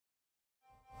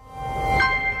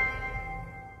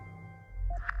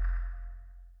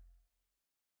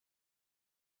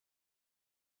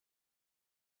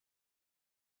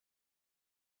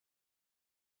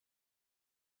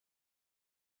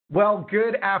Well,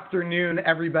 good afternoon,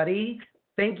 everybody.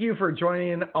 Thank you for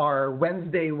joining our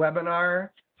Wednesday webinar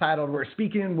titled We're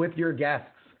Speaking with Your Guests.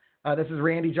 This is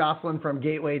Randy Jocelyn from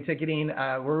Gateway Ticketing.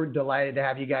 We're delighted to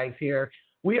have you guys here.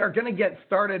 We are going to get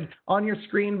started. On your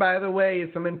screen, by the way,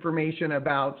 is some information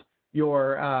about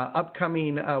your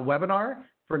upcoming webinar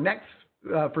for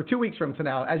 2 weeks from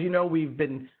now. As you know, we've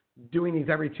been doing these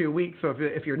every 2 weeks. So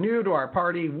if you're new to our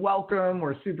party, welcome.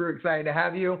 We're super excited to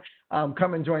have you.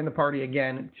 Come and join the party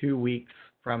again 2 weeks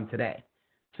from today.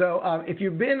 So if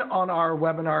you've been on our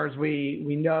webinars,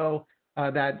 we know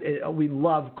that we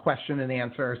love question and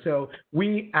answer. So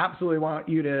we absolutely want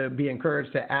you to be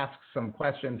encouraged to ask some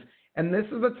questions. And this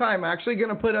is the time I'm actually going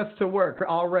to put us to work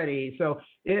already. So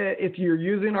if you're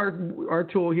using our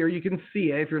tool here, you can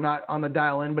see it if you're not on the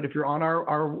dial-in, but if you're on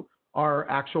our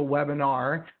actual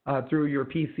webinar through your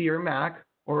PC or Mac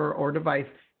or device,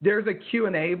 there's a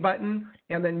Q&A button,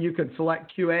 and then you could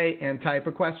select QA and type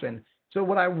a question. So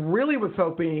what I really was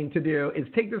hoping to do is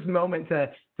take this moment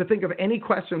to think of any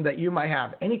question that you might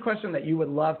have, any question that you would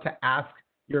love to ask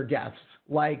your guests,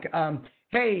 like,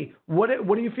 hey, what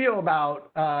do you feel about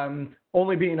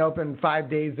only being open 5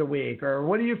 days a week? Or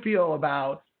what do you feel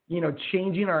about,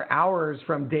 changing our hours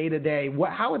from day to day?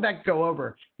 How would that go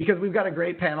over? Because we've got a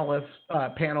great panel of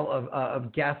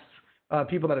guests,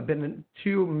 people that have been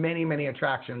to many, many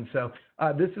attractions. So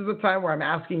this is the time where I'm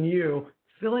asking you,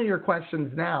 fill in your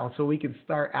questions now so we can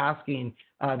start asking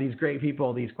these great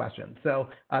people these questions. So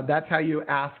that's how you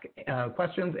ask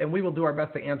questions, and we will do our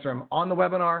best to answer them on the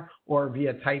webinar or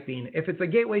via typing. If it's a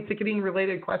Gateway Ticketing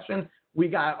related question, we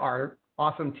got our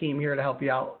awesome team here to help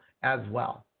you out as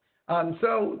well.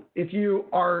 So if you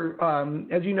are,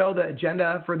 as you know, the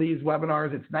agenda for these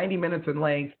webinars, it's 90 minutes in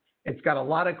length. It's got a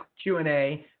lot of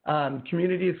Q&A,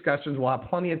 community discussions. We'll have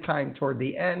plenty of time toward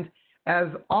the end. As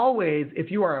always, if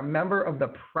you are a member of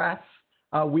the press,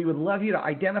 we would love you to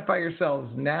identify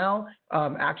yourselves now.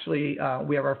 Actually,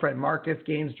 we have our friend Marcus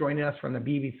Gaines joining us from the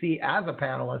BBC as a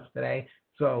panelist today.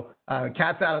 So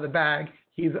cat's out of the bag.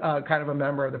 He's kind of a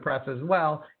member of the press as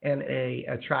well and a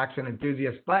attraction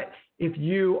enthusiast. But if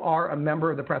you are a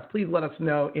member of the press, please let us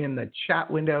know in the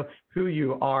chat window who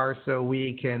you are so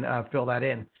we can fill that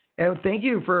in. And thank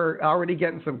you for already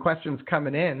getting some questions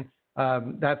coming in.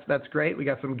 That's great. We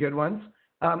got some good ones.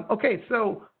 Okay,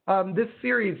 so this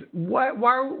series, why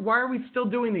are we still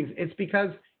doing these? It's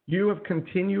because you have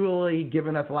continually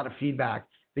given us a lot of feedback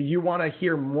that you want to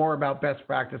hear more about best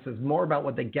practices, more about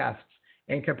what the guests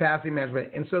and capacity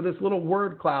management. And so this little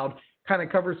word cloud kind of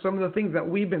covers some of the things that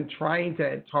we've been trying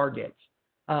to target.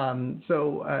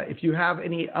 So if you have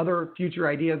any other future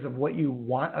ideas of what you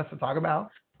want us to talk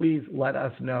about, please let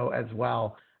us know as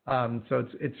well. So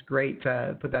it's great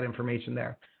to put that information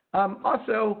there.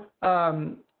 Also,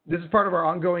 this is part of our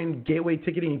ongoing Gateway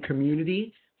Ticketing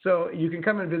community. So you can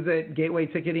come and visit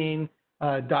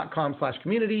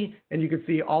gatewayticketing.com/community, and you can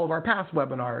see all of our past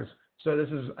webinars. So this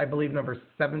is, I believe, number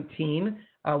 17.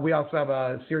 We also have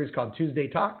a series called Tuesday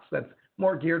Talks that's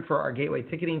more geared for our Gateway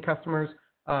Ticketing customers,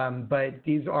 but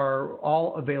these are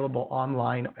all available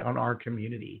online on our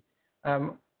community.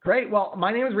 Great. Well,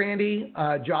 my name is Randy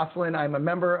Jocelyn. I'm a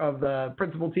member of the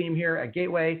principal team here at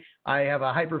Gateway. I have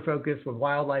a hyper focus with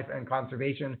wildlife and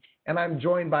conservation, and I'm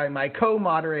joined by my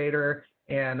co-moderator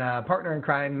and partner in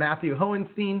crime, Matthew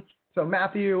Hohenstein. So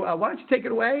Matthew, why don't you take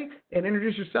it away and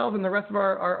introduce yourself and the rest of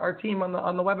our team on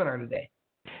the webinar today.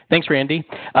 Thanks, Randy.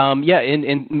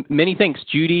 And many thanks,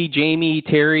 Judy, Jamie,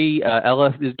 Terry,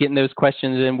 Ella is getting those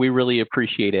questions in. We really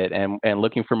appreciate it, and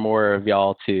looking for more of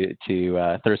y'all to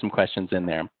throw some questions in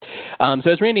there. So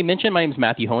as Randy mentioned, my name is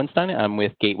Matthew Hohenstein. I'm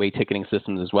with Gateway Ticketing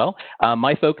Systems as well.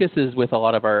 My focus is with a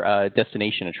lot of our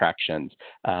destination attractions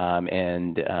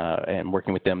and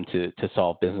working with them to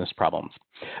solve business problems.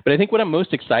 But I think what I'm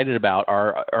most excited about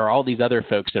are all these other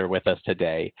folks that are with us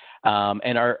today.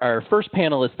 And our first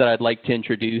panelist that I'd like to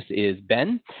introduce is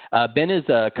Ben. Ben is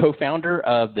a co-founder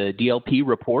of the DLP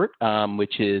Report,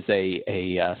 which is a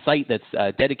site that's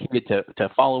dedicated to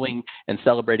following and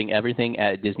celebrating everything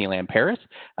at Disneyland Paris.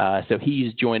 So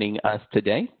he's joining us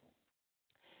today.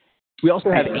 We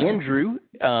also have Andrew.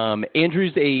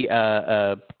 Andrew's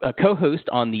a co-host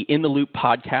on the In the Loop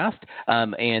podcast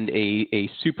and a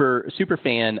super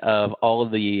fan of all of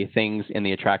the things in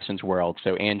the attractions world.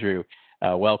 So Andrew,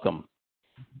 welcome.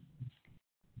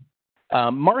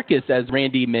 Marcus, as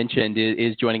Randy mentioned,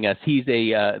 is joining us. He's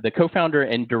the co-founder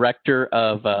and director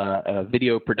of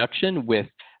video production with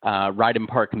Ride and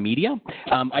Park Media.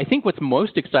 I think what's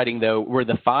most exciting, though, were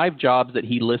the 5 jobs that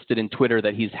he listed in Twitter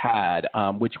that he's had,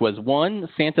 which was 1,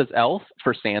 Santa's elf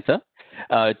for Santa,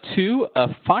 2, a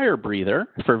fire breather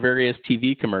for various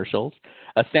TV commercials,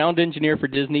 a sound engineer for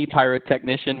Disney,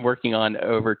 pyrotechnician working on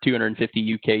over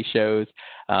 250 UK shows,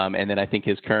 and then I think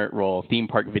his current role, theme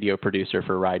park video producer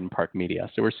for Ride and Park Media.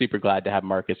 So we're super glad to have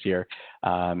Marcus here,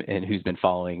 and who's been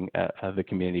following the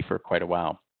community for quite a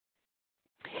while.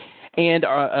 And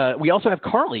we also have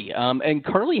Carly, and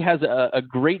Carly has a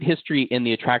great history in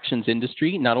the attractions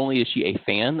industry. Not only is she a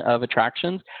fan of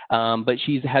attractions, but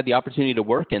she's had the opportunity to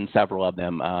work in several of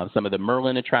them, some of the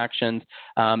Merlin attractions,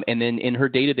 and then in her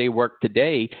day-to-day work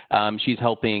today, she's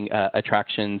helping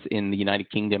attractions in the United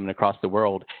Kingdom and across the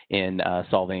world in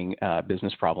solving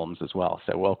business problems as well.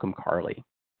 So welcome, Carly.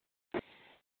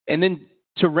 And then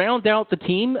to round out the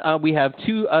team, we have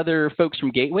two other folks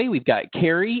from Gateway. We've got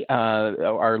Carrie,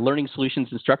 our Learning Solutions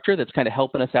instructor that's kind of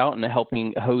helping us out and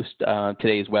helping host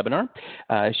today's webinar.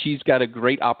 She's got a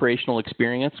great operational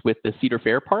experience with the Cedar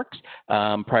Fair Parks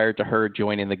prior to her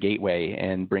joining the Gateway,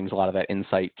 and brings a lot of that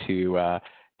insight to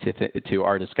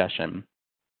our discussion.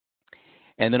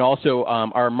 And then also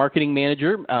our marketing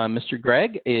manager, Mr.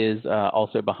 Greg, is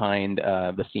also behind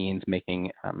the scenes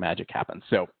making magic happen.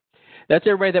 So that's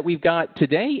everybody that we've got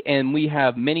today, and we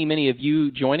have many, many of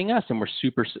you joining us, and we're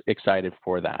super excited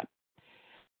for that.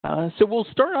 So we'll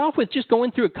start off with just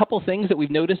going through a couple things that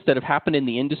we've noticed that have happened in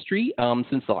the industry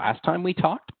since the last time we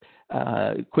talked.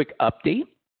 Quick update.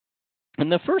 And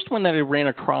the first one that I ran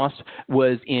across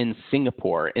was in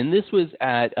Singapore, and this was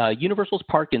at Universal's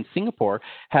Park in Singapore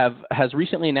has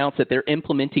recently announced that they're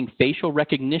implementing facial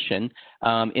recognition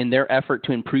in their effort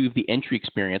to improve the entry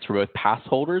experience for both pass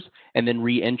holders and then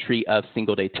re-entry of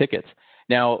single-day tickets.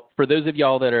 Now, for those of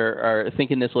y'all that are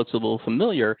thinking this looks a little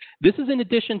familiar, this is in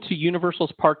addition to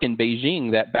Universal's Park in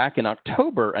Beijing that back in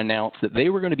October announced that they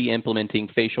were going to be implementing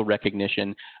facial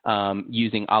recognition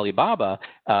using Alibaba,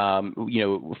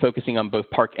 focusing on both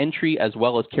park entry as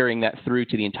well as carrying that through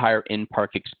to the entire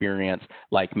in-park experience,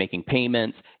 like making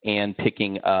payments and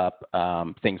picking up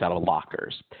things out of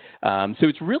lockers. So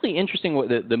it's really interesting what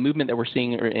the movement that we're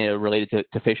seeing related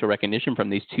to facial recognition from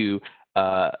these two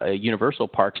Universal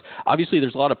parks. Obviously,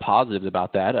 there's a lot of positives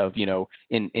about that.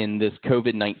 In this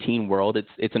COVID-19 world,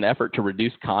 it's an effort to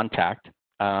reduce contact.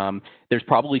 There's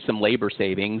probably some labor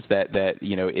savings that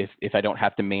if I don't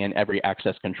have to man every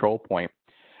access control point.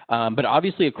 But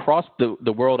obviously, across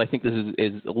the world, I think this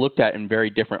is looked at in very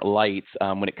different lights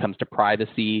when it comes to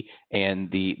privacy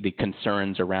and the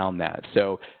concerns around that.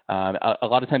 So a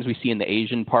lot of times we see in the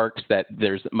Asian parks that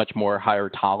there's much more higher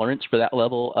tolerance for that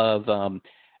level of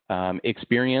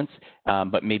experience,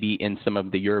 but maybe in some of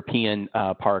the European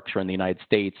parks or in the United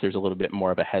States, there's a little bit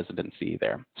more of a hesitancy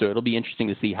there. So it'll be interesting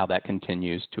to see how that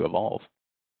continues to evolve.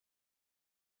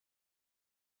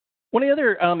 One of the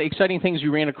other exciting things we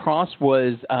ran across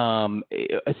was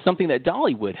something that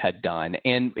Dollywood had done.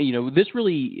 And, this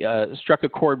really struck a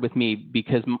chord with me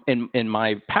because in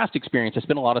my past experience, I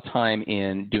spent a lot of time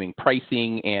in doing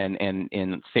pricing and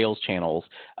in sales channels,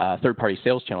 third-party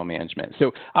sales channel management.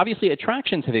 So obviously,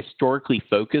 attractions have historically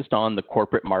focused on the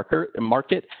corporate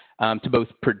market to both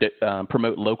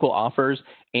promote local offers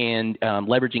and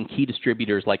leveraging key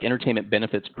distributors like Entertainment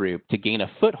Benefits Group to gain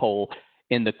a foothold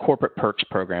in the corporate perks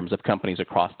programs of companies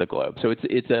across the globe. So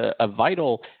it's a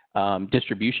vital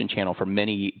distribution channel for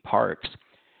many parks.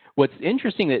 What's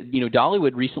interesting that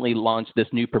Dollywood recently launched this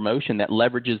new promotion that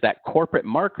leverages that corporate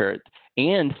market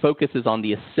and focuses on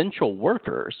the essential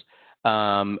workers,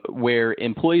 where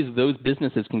employees of those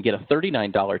businesses can get a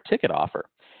 $39 ticket offer.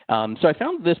 So I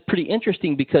found this pretty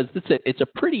interesting because it's a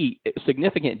pretty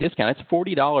significant discount. It's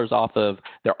 $40 off of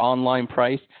their online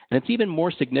price, and it's even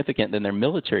more significant than their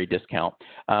military discount.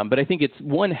 But I think it's,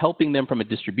 one, helping them from a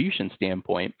distribution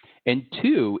standpoint, and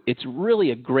two, it's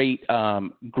really a great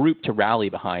group to rally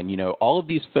behind. All of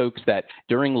these folks that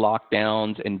during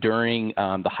lockdowns and during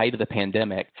the height of the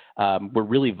pandemic were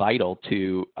really vital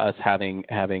to us having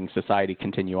society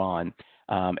continue on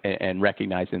and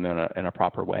recognizing them in a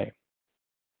proper way.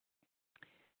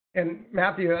 And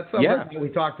Matthew, that's something that we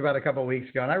talked about a couple of weeks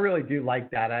ago, and I really do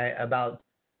like that, about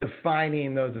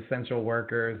defining those essential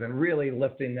workers and really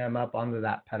lifting them up onto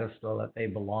that pedestal that they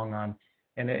belong on.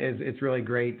 And it's really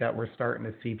great that we're starting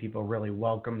to see people really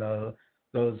welcome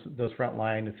those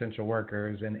frontline essential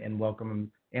workers and welcome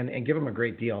them and give them a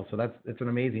great deal. So it's an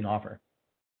amazing offer.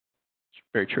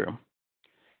 Very true.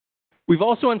 We've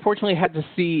also unfortunately had to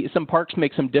see some parks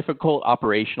make some difficult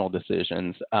operational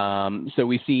decisions. So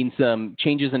we've seen some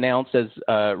changes announced as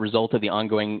a result of the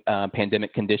ongoing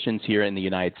pandemic conditions here in the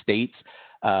United States.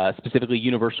 Specifically,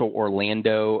 Universal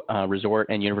Orlando Resort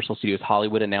and Universal Studios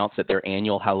Hollywood announced that their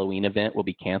annual Halloween event will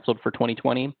be canceled for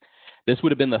 2020. This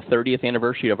would have been the 30th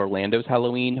anniversary of Orlando's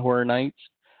Halloween Horror Nights.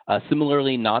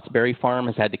 Similarly, Knott's Berry Farm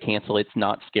has had to cancel its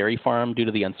Knott's Scary Farm due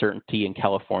to the uncertainty in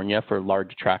California for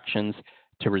large attractions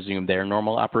to resume their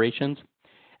normal operations.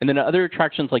 And then other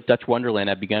attractions like Dutch Wonderland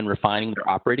have begun refining their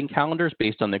operating calendars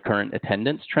based on the current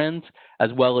attendance trends,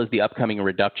 as well as the upcoming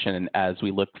reduction as we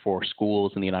look for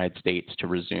schools in the United States to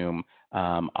resume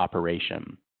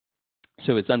operation.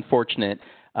 So it's unfortunate,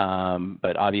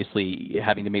 but obviously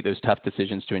having to make those tough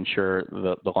decisions to ensure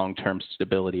the long-term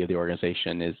stability of the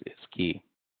organization is key.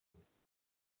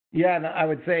 Yeah, and I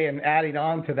would say, and adding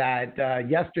on to that,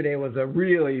 yesterday was a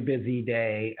really busy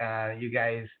day. You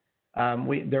guys,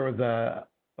 there was a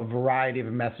variety of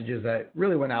messages that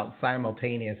really went out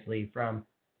simultaneously from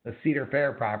the Cedar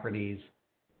Fair properties.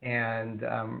 And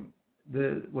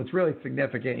what's really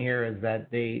significant here is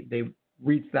that they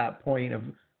reached that point of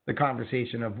the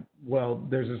conversation of, well,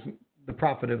 the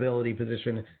profitability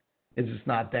position is just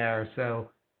not there. So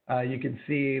you can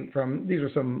see these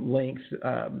are some links.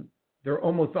 They're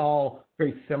almost all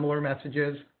very similar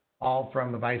messages, all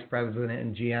from the vice president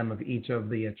and GM of each of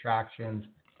the attractions.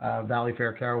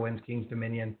 Valleyfair, Carowinds, Kings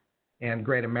Dominion, and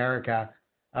Great America.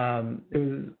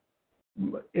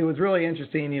 It was really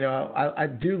interesting. You know, I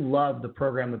do love the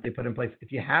program that they put in place.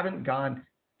 If you haven't gone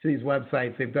to these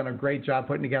websites, they've done a great job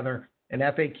putting together an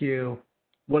FAQ.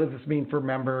 What does this mean for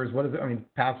members?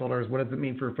 Pass holders? What does it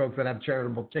mean for folks that have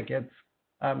charitable tickets?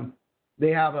 They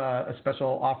have a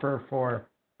special offer for,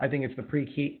 I think it's the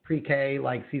pre-K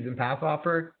like season pass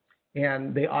offer.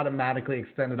 And they automatically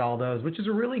extended all those, which is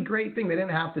a really great thing. They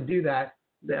didn't have to do that.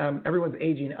 Everyone's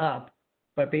aging up,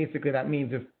 but basically that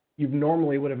means if you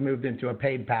normally would have moved into a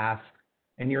paid pass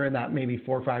and you're in that maybe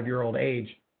 4 or 5 year old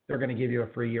age, they're going to give you a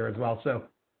free year as well. So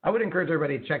I would encourage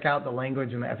everybody to check out the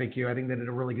language in the FAQ. I think they did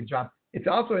a really good job. It's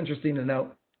also interesting to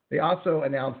note, they also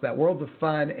announced that Worlds of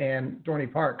Fun and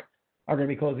Dorney Park are going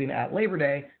to be closing at Labor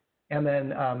Day. And then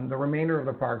the remainder of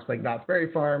the parks, like Knott's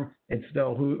Berry Farm, it's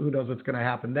still who knows what's going to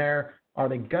happen there. Are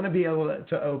they going to be able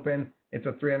to open? It's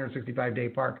a 365-day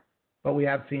park. But we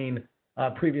have seen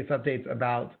previous updates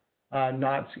about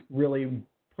Knott's really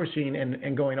pushing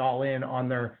and going all in on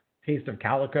their Taste of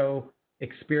Calico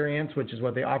experience, which is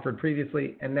what they offered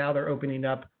previously. And now they're opening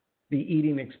up the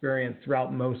eating experience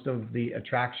throughout most of the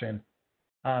attraction.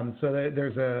 So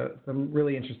there's some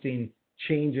really interesting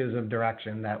changes of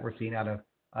direction that we're seeing out of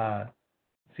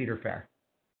Cedar Fair.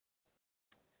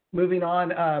 Moving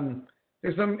on,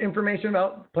 there's some information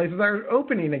about places that are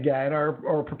opening again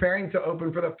or preparing to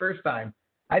open for the first time.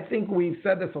 I think we've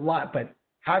said this a lot, but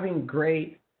having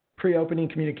great pre-opening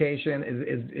communication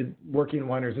is working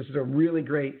wonders. This is a really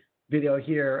great video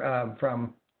here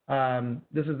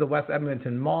this is the West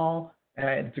Edmonton Mall.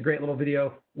 It's a great little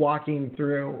video walking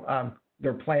through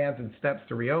their plans and steps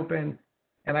to reopen.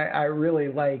 And I really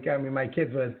my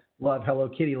kids would love Hello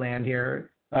Kitty Land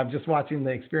here, just watching the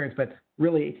experience, but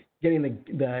really getting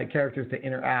the characters to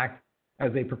interact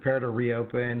as they prepare to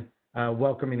reopen,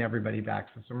 welcoming everybody back.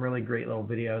 So some really great little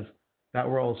videos that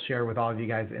we'll share with all of you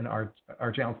guys in our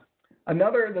channel.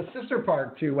 The sister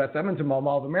park to West Edmonton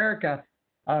Mall of America,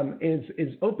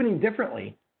 is opening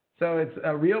differently. So it's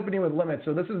reopening with limits.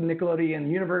 So this is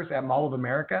Nickelodeon Universe at Mall of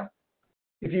America.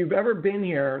 If you've ever been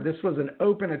here, this was an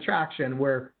open attraction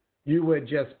where you would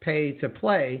just pay to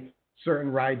play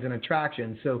certain rides and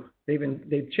attractions. So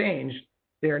they've changed.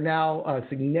 They are now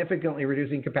significantly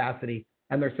reducing capacity,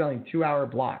 and they're selling 2-hour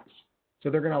blocks. So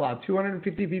they're going to allow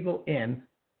 250 people in.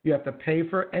 You have to pay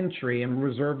for entry and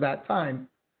reserve that time,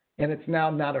 and it's now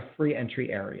not a free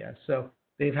entry area. So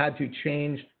they've had to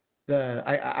change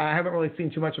I haven't really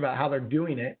seen too much about how they're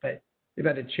doing it, but they've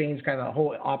had to change kind of the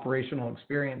whole operational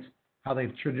experience, how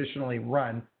they've traditionally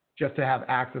run, just to have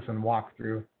access and walk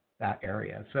through that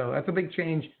area. So that's a big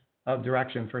change of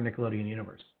direction for Nickelodeon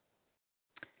Universe.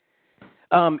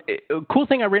 A cool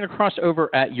thing I ran across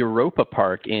over at Europa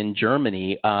Park in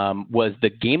Germany was the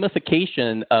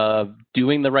gamification of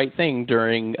doing the right thing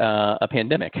during a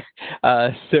pandemic.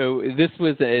 So this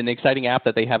was an exciting app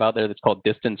that they have out there that's called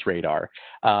Distance Radar.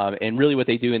 And really what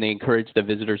they do, and they encourage the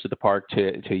visitors of the park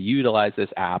to utilize this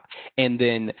app. And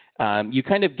then you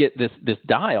kind of get this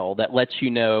dial that lets you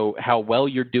know how well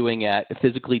you're doing at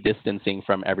physically distancing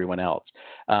from everyone else.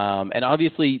 And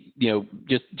obviously,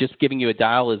 just giving you a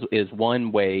dial is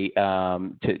one way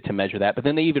to measure that. But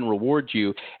then they even reward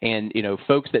you, and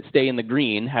folks that stay in the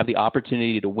green have the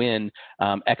opportunity to win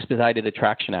expedited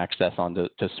attraction access onto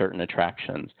certain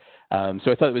attractions.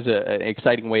 So I thought it was an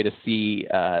exciting way to see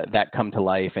that come to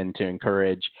life and to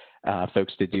encourage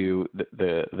folks to do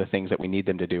the things that we need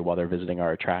them to do while they're visiting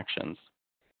our attractions.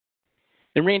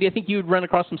 And Randy, I think you'd run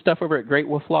across some stuff over at Great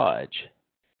Wolf Lodge.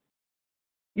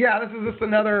 Yeah, this is just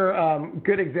another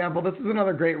good example. This is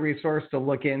another great resource to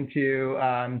look into.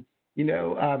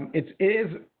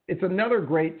 It's another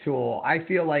great tool. I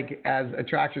feel like as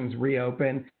attractions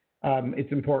reopen,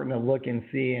 it's important to look and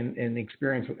see and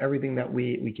experience everything that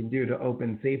we can do to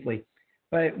open safely.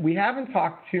 But we haven't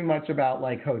talked too much about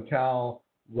like hotel,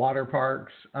 water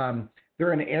parks.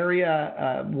 They're an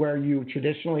area where you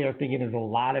traditionally are thinking there's a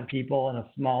lot of people in a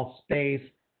small space.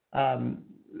 Um,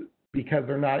 because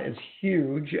they're not as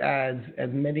huge as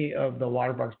many of the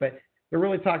water parks, but they're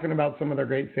really talking about some of their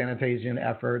great sanitation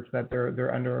efforts that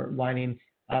they're underlining.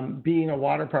 Being a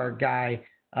water park guy,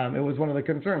 it was one of the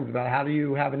concerns about how do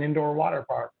you have an indoor water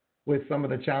park with some of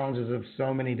the challenges of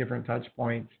so many different touch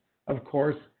points. Of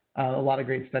course, a lot of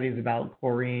great studies about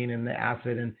chlorine and the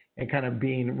acid and kind of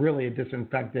being really a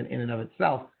disinfectant in and of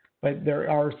itself. But there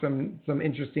are some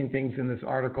interesting things in this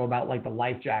article about like the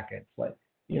life jackets, like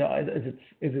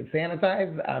is it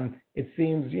sanitized? It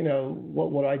seems,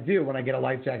 what do I do when I get a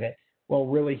life jacket? Well,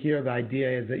 really here, the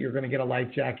idea is that you're going to get a life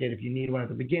jacket if you need one at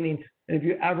the beginning. And if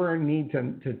you ever need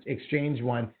to exchange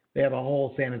one, they have a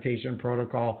whole sanitation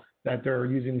protocol that they're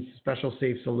using special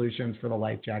safe solutions for the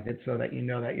life jacket so that you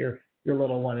know that your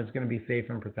little one is going to be safe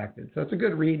and protected. So it's a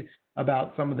good read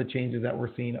about some of the changes that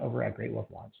we're seeing over at Great Wolf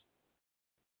Lodge.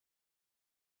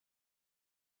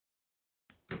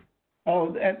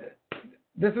 Oh, and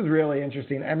this is really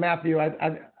interesting. And Matthew,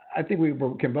 I think we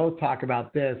can both talk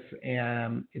about this.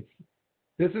 And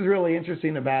this is really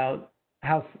interesting about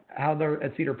how they're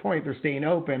at Cedar Point, they're staying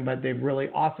open, but they've really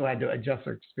also had to adjust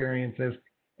their experiences.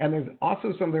 And there's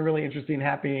also something really interesting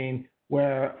happening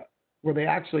where they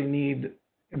actually need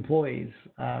employees.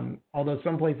 Although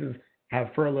some places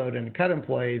have furloughed and cut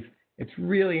employees, it's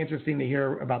really interesting to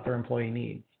hear about their employee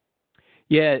needs.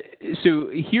 Yeah. So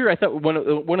here, I thought one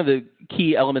of the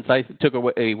key elements I took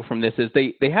away from this is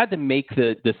they had to make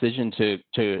the decision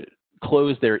to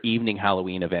close their evening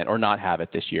Halloween event or not have it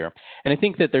this year. And I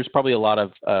think that there's probably a lot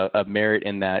of merit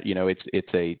in that.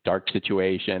 It's a dark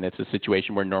situation. It's a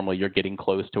situation where normally you're getting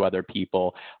close to other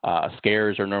people.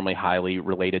 Scares are normally highly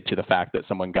related to the fact that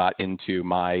someone got into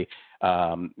my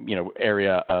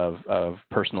area of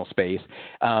personal space.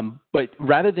 But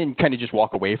rather than kind of just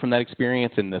walk away from that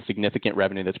experience and the significant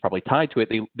revenue that's probably tied to it,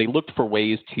 they looked for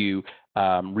ways to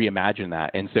reimagine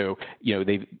that. And so,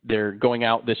 they're going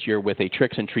out this year with a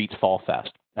Tricks and Treats Fall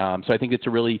Fest. So I think it's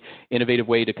a really innovative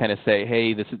way to kind of say,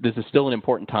 hey, this is still an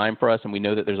important time for us, and we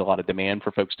know that there's a lot of demand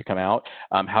for folks to come out.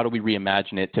 How do we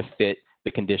reimagine it to fit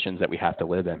the conditions that we have to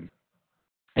live in?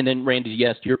 And then, Randy,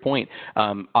 yes, to your point,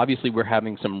 obviously we're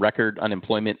having some record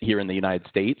unemployment here in the United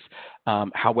States.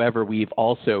 However, we've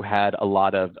also had a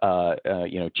lot of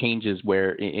changes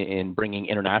where in bringing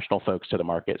international folks to the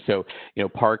market. So,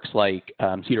 parks like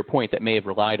Cedar Point that may have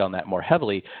relied on that more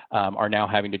heavily are now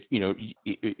having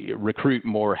to recruit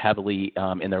more heavily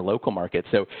in their local market.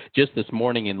 So, just this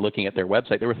morning, in looking at their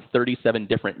website, there were 37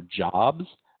 different jobs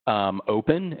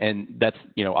open, and that's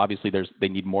obviously they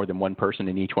need more than one person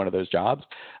in each one of those jobs.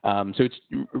 So it's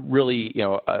really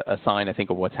a sign, I think,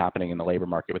 of what's happening in the labor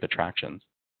market with attractions.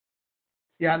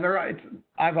 Yeah, and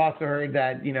I've also heard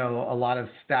that a lot of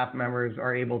staff members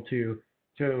are able to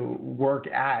work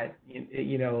at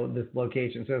this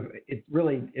location. So it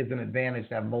really is an advantage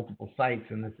to have multiple sites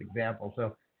in this example.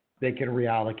 So they can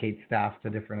reallocate staff to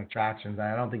different attractions.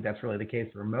 I don't think that's really the case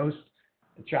for most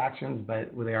attractions,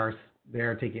 but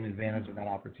they're taking advantage of that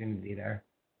opportunity there.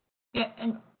 Yeah,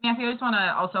 and Matthew, I just want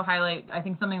to also highlight, I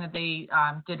think something that they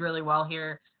did really well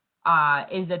here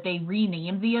is that they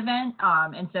renamed the event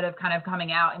instead of kind of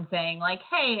coming out and saying like,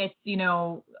 hey,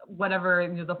 it's, whatever,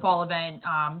 the fall event,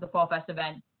 the Fall Fest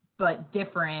event, but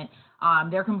different.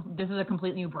 This is a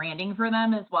complete new branding for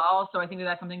them as well. So I think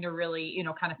that's something to really,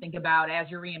 kind of think about as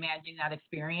you're reimagining that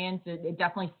experience. It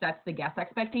definitely sets the guest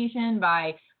expectation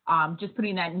by just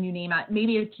putting that new name out.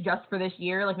 Maybe it's just for this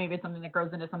year, like maybe it's something that grows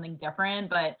into something different,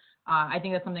 but I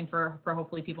think that's something for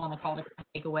hopefully people on the call to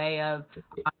take away of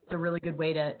it's a really good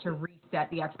way to reset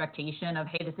the expectation of,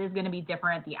 hey, this is going to be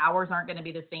different. The hours aren't going to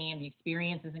be the same. The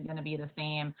experience isn't going to be the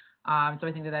same. So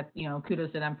I think that's,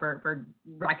 kudos to them for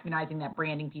recognizing that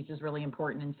branding piece is really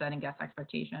important in setting guest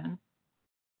expectation.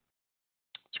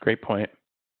 It's a great point.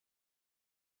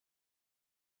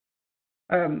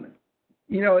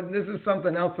 This is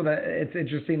something else that it's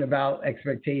interesting about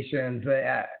expectations.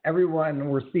 Everyone,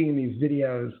 we're seeing these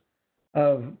videos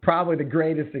of probably the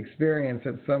greatest experience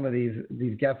that some of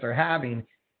these guests are having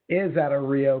is at a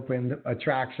reopened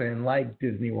attraction like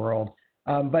Disney World.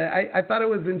 But I thought it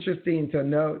was interesting to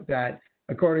note that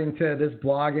according to this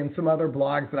blog and some other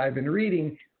blogs that I've been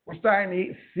reading, we're starting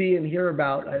to see and hear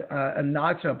about a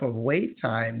notch up of wait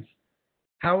times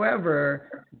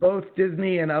However, both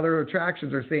Disney and other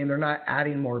attractions are saying they're not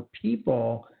adding more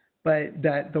people, but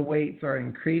that the waits are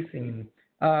increasing.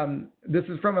 This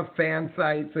is from a fan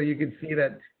site, so you can see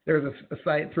that there's a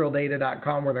site,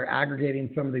 thrilldata.com, where they're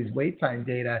aggregating some of these wait time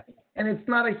data. And it's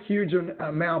not a huge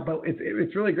amount, but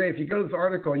it's really great. If you go to this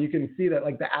article, you can see that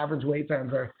like the average wait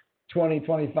times are 20,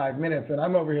 25 minutes. And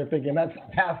I'm over here thinking, that's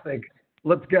fantastic.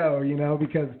 Let's go,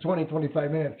 because 20,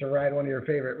 25 minutes to ride one of your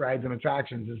favorite rides and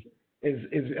attractions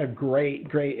is a great,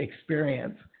 great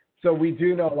experience. So we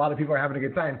do know a lot of people are having a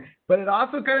good time. But it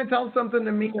also kind of tells something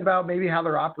to me about maybe how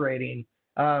they're operating.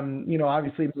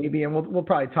 Obviously maybe, and we'll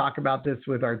probably talk about this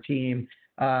with our team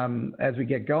as we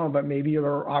get going, but maybe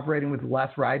you're operating with less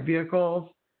ride vehicles.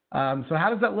 So how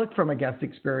does that look from a guest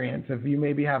experience if you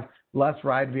maybe have less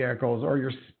ride vehicles, or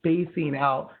you're spacing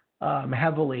out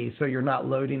heavily so you're not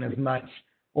loading as much,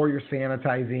 or you're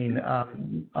sanitizing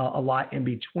a lot in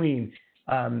between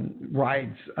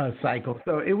rides cycles?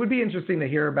 So it would be interesting to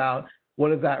hear about what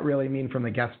does that really mean from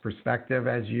the guest perspective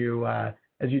as you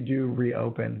do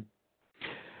reopen.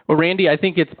 Well, Randy, I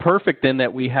think it's perfect then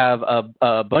that we have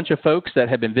a bunch of folks that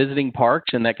have been visiting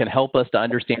parks and that can help us to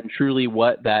understand truly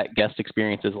what that guest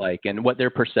experience is like and what their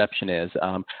perception is.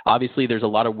 Obviously, there's a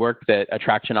lot of work that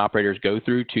attraction operators go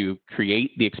through to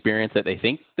create the experience that they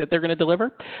think that they're going to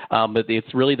deliver. But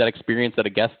it's really that experience that a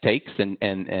guest takes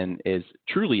and is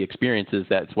truly experiences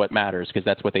that's what matters, because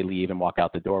that's what they leave and walk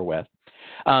out the door with.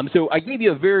 So I gave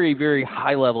you a very, very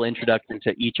high-level introduction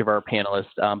to each of our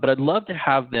panelists, but I'd love to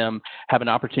have them have an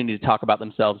opportunity to talk about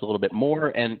themselves a little bit more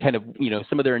and kind of,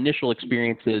 some of their initial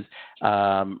experiences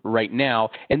right now.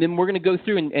 And then we're going to go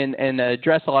through and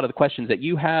address a lot of the questions that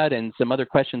you had and some other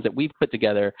questions that we've put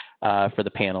together for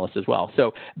the panelists as well.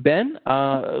 So, Ben,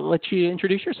 let you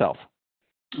introduce yourself.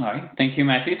 All right. Thank you,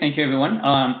 Matthew. Thank you, everyone.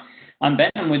 I'm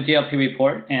Ben. I'm with DLP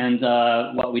Report, and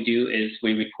what we do is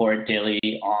we report daily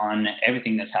on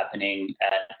everything that's happening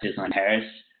at Disneyland Paris,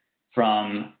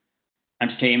 from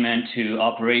entertainment to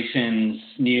operations,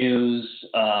 news,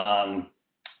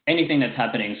 anything that's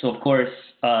happening. So, of course,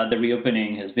 the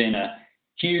reopening has been a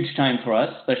huge time for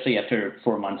us, especially after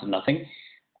 4 months of nothing.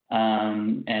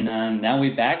 And now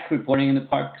we're back reporting in the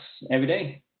parks every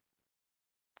day.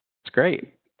 It's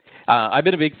great. I've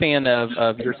been a big fan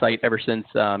of your site ever since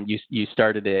you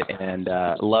started it, and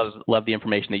love the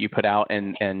information that you put out,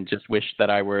 and just wish that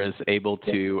I was able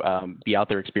to be out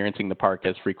there experiencing the park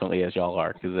as frequently as y'all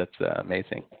are, because that's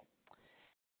amazing.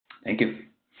 Thank you.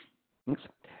 Thanks.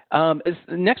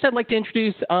 Next, I'd like to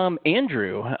introduce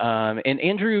Andrew. And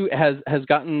Andrew has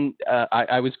gotten,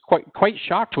 I was quite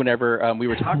shocked whenever we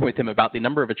were talking with him about the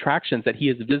number of attractions that he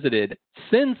has visited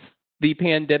since the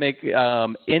pandemic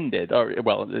ended, or,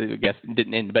 well, I guess it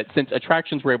didn't end, but since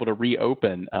attractions were able to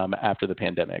reopen after the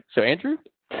pandemic. So, Andrew?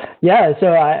 Yeah, so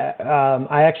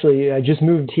I actually just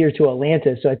moved here to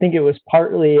Atlanta, so I think it was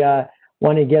partly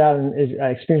wanting to get out and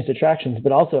experience attractions,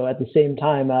 but also at the same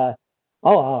time, I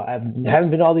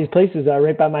haven't been to all these places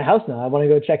right by my house now. I want to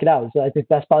go check it out. So I think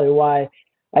that's probably why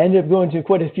I ended up going to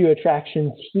quite a few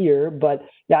attractions here. But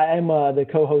yeah, I'm the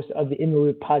co-host of the In the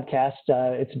Loop podcast.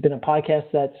 It's been a podcast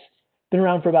that's been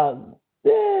around for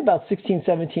about 16,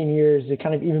 17 years,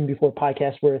 kind of even before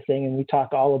podcasts were a thing. And we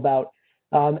talk all about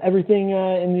everything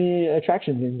in the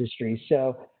attractions industry.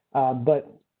 So, but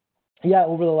yeah,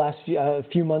 over the last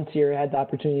few months here, I had the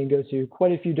opportunity to go to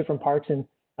quite a few different parks and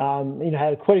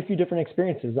had quite a few different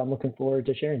experiences I'm looking forward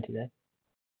to sharing today.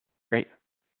 Great.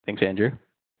 Thanks, Andrew.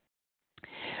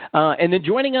 And then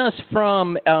joining us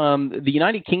from the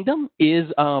United Kingdom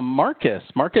is Marcus.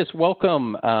 Marcus,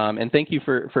 welcome, and thank you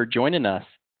for joining us.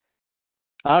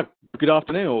 Good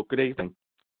afternoon or good evening.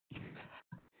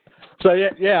 So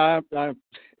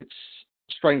it's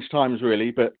strange times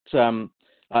really, but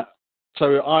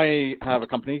so I have a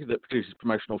company that produces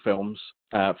promotional films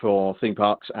for theme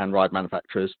parks and ride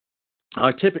manufacturers.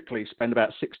 I typically spend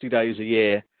about 60 days a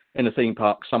year in a theme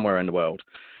park somewhere in the world.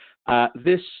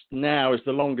 This now is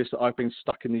the longest that I've been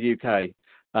stuck in the UK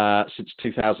since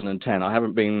 2010. I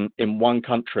haven't been in one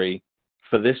country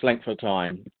for this length of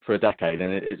time for a decade,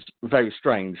 and it's very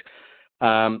strange.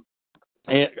 At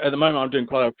the moment, I'm doing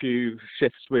quite a few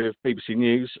shifts with BBC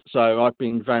News, so I've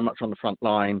been very much on the front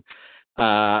line,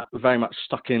 very much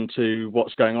stuck into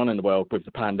what's going on in the world with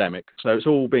the pandemic. So it's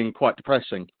all been quite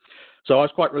depressing. So I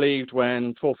was quite relieved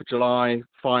when 4th of July,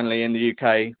 finally in the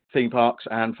UK, theme parks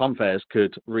and fun fairs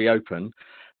could reopen,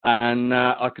 and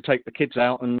I could take the kids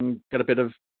out and get a bit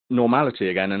of normality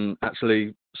again and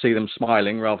actually see them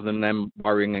smiling rather than them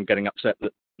worrying and getting upset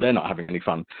that they're not having any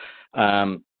fun.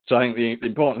 So I think the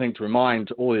important thing to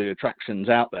remind all the attractions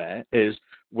out there is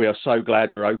we are so glad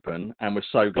you're open, and we're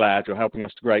so glad you're helping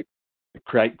us to create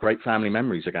create great family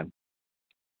memories again.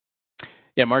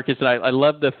 Yeah, Marcus, I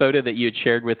love the photo that you had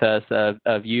shared with us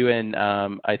of you and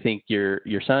I think your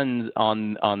son's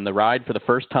on the ride for the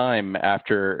first time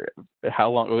after how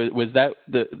long was that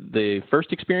the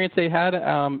first experience they had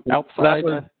outside?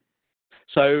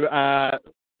 So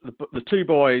the two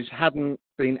boys hadn't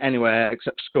been anywhere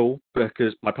except school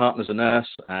because my partner's a nurse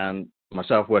and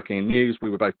myself working in news. We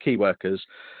were both key workers,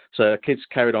 so kids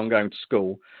carried on going to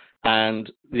school,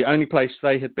 and the only place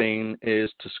they had been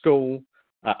is to school,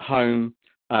 at home,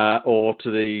 or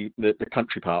to the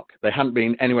country park. They hadn't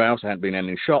been anywhere else. They hadn't been in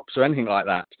any shops or anything like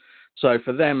that. So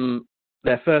for them,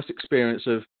 their first experience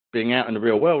of being out in the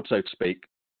real world, so to speak,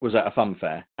 was at a fun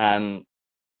fair. And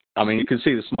I mean, you can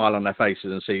see the smile on their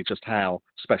faces and see just how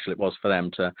special it was for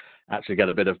them to actually get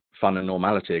a bit of fun and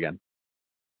normality again.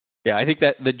 Yeah, I think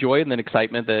that the joy and the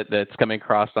excitement that's coming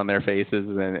across on their faces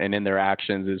and in their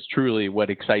actions is truly what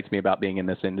excites me about being in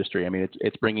this industry. I mean,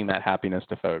 it's bringing that happiness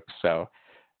to folks. So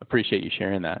appreciate you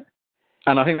sharing that.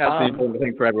 And I think that's the important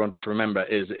thing for everyone to remember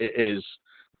is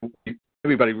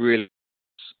everybody really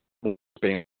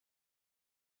being.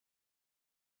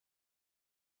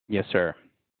 Yes, sir.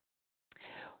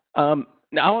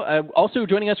 Now, also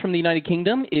joining us from the United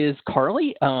Kingdom is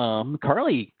Carly.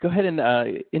 Carly, go ahead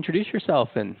and introduce yourself.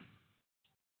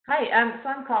 Hi, so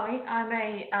I'm Carly. I'm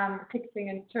a ticketing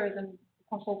and tourism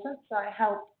consultant. So I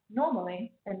help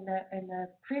normally in the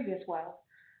previous world.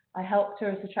 I help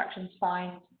tourist attractions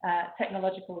find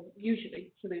technological,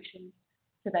 usually, solutions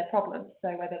to their problems. So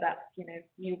whether that's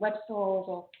new web stores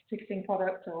or ticketing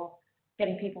products or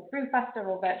getting people through faster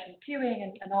or virtual queuing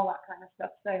and all that kind of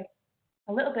stuff. So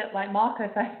a little bit like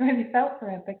Marcus, I really felt for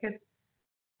him because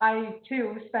I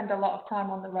too spend a lot of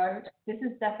time on the road. This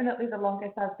is definitely the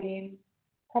longest I've been,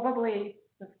 probably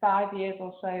for 5 years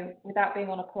or so without being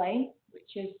on a plane,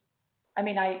 which is, I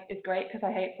mean, it's great because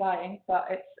I hate flying, but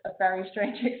it's a very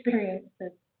strange experience to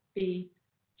be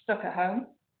stuck at home.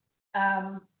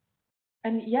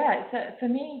 And yeah, for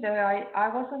me though, I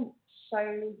wasn't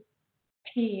so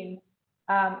keen.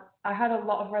 I had a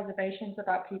lot of reservations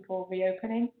about people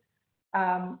reopening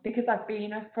because I've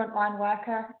been a frontline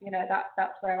worker.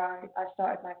 That's where I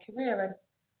started my career, and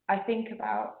I think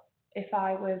about if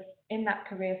I was in that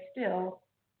career still,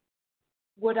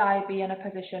 would I be in a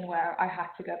position where I had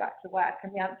to go back to work?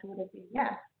 And the answer would have been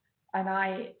yes. And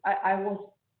I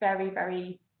was very,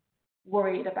 very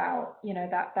worried about,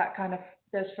 that kind of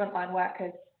those frontline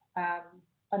workers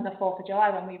on the 4th of July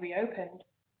when we reopened,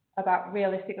 about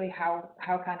realistically how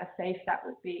kind of safe that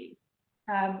would be.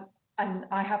 And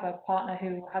I have a partner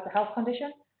who has a health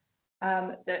condition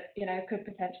that, could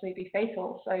potentially be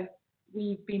fatal. So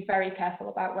we've been very careful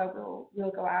about where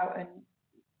we'll go out. And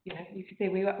you can see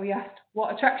we asked,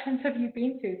 what attractions have you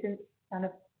been to since kind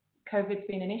of COVID's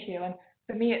been an issue? And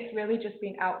for me, it's really just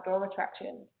been outdoor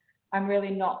attractions. I'm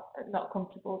really not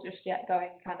comfortable just yet going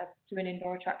kind of to an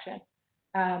indoor attraction.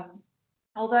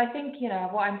 Although I think,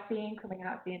 what I'm seeing coming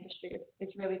out of the industry is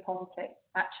really positive,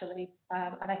 actually.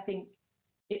 And I think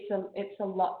it's a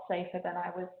lot safer than I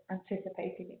was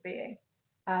anticipating it being.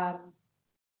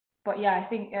 But yeah, I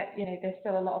think, there's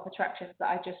still a lot of attractions that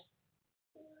I just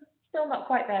still not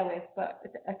quite there with, but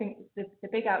I think the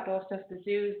big outdoor stuff, the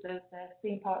zoos, the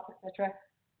theme parks, etc.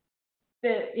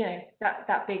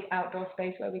 That big outdoor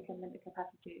space where we can limit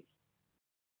capacity is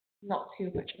not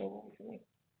too much of a worry for me.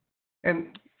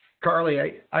 And Carly,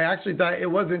 I actually thought it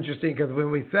was interesting because when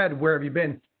we said, where have you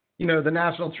been? The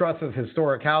National Trust of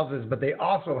Historic Houses, but they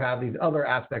also have these other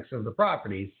aspects of the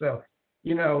properties. So,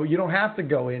 you don't have to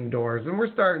go indoors. And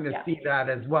we're starting to see that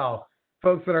as well.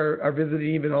 Folks that are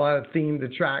visiting even a lot of themed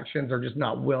attractions are just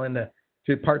not willing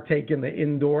to partake in the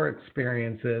indoor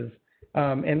experiences.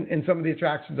 And some of the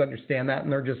attractions understand that,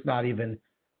 and they're just not even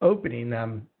opening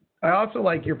them. I also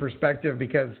like your perspective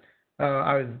because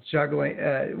I was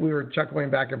we were chuckling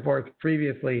back and forth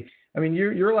previously. I mean,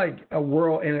 you're like a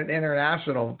world and an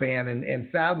international fan, and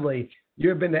sadly, you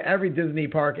have been to every Disney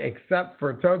park except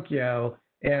for Tokyo,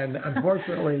 and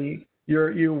unfortunately,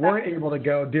 you weren't able to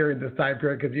go during this time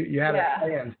period because you had it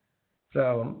planned.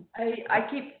 So I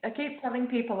keep telling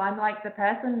people I'm like the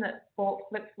person that bought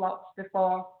flip-flops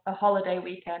before a holiday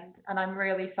weekend, and I'm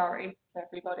really sorry to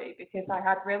everybody because I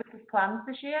had really good plans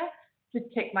this year to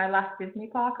tick my last Disney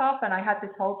park off, and I had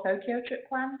this whole Tokyo trip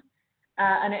planned,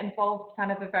 and it involved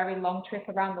kind of a very long trip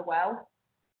around the world.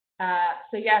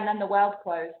 So yeah, and then the world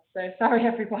closed. So sorry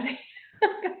everybody,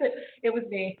 it was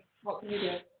me. What can you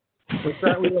do?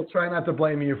 We will try not to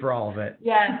blame you for all of it.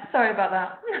 Yeah, sorry about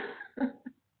that.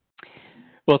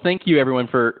 Well, thank you everyone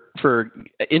for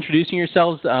introducing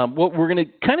yourselves. What we're going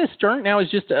to kind of start now is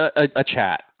just a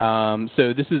chat.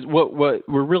 So this is what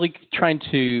we're really trying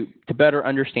to better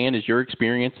understand is your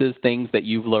experiences, things that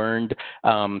you've learned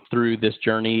through this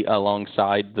journey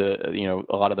alongside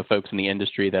a lot of the folks in the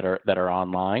industry that are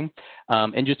online,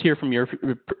 and just hear from your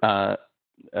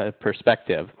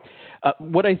perspective.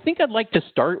 What I think I'd like to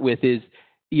start with is,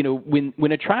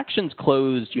 when attractions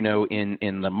closed,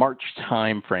 in the March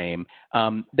timeframe,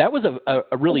 that was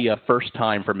really a first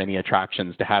time for many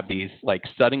attractions to have these like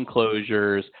sudden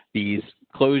closures, these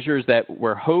closures that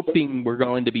we're hoping were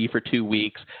going to be for 2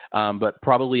 weeks, but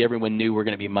probably everyone knew were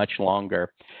going to be much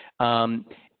longer. And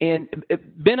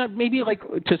Ben, maybe like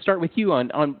to start with you on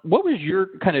what was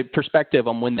your kind of perspective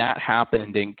on when that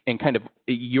happened and kind of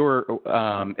your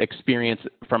experience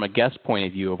from a guest point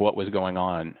of view of what was going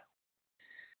on?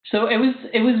 So it was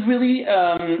really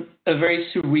a very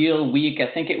surreal week.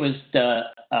 I think it was the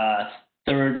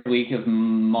third week of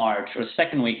March or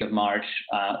second week of March,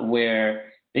 where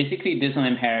basically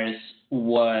Disneyland Paris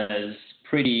was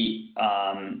pretty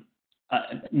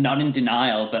not in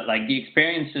denial, but like the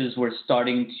experiences were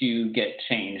starting to get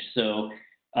changed. So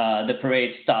the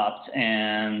parade stopped,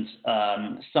 and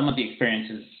some of the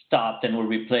experiences stopped and were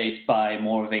replaced by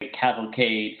more of a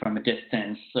cavalcade from a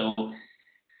distance. So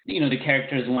the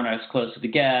characters weren't as close to the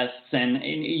guests, and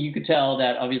you could tell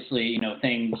that obviously,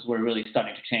 things were really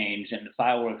starting to change, and the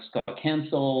fireworks got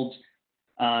canceled.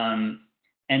 And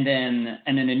then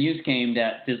the news came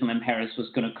that Disneyland Paris was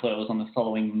going to close on the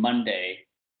following Monday.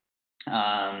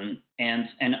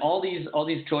 And all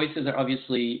these choices are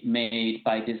obviously made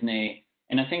by Disney,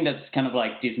 and I think that's kind of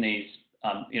like Disney's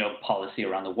policy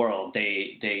around the world.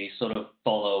 They sort of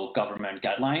follow government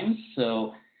guidelines.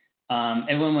 So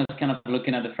everyone was kind of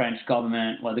looking at the French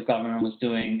government, what the government was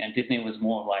doing, and Disney was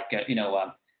more like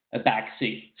a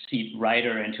backseat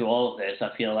rider into all of this. I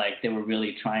feel like they were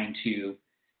really trying to,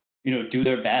 do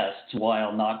their best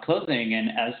while not closing.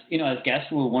 And as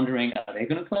guests we were wondering, are they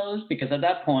going to close? Because at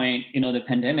that point, the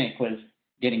pandemic was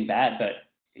getting bad. But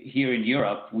here in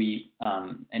Europe,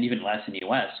 and even less in the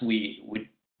US, we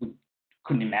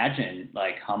couldn't imagine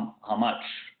like how much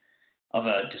of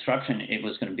a disruption it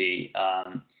was going to be.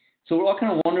 So we're all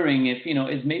kind of wondering if,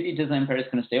 is maybe Disneyland Paris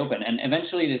going to stay open? And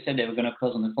eventually they said they were going to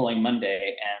close on the following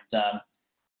Monday.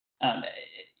 And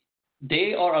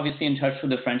they are obviously in touch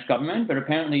with the French government, but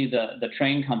apparently the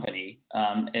train company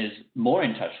is more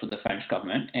in touch with the French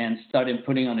government and started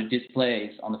putting on the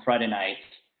displays on the Friday nights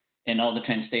in all the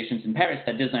train stations in Paris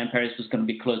that Disneyland Paris was going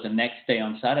to be closed the next day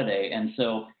on Saturday. And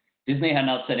so Disney had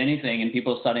not said anything, and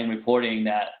people started reporting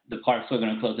that the parks were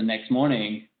going to close the next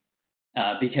morning.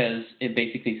 Because it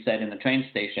basically said in the train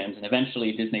stations, and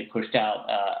eventually Disney pushed out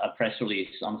a press release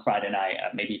on Friday night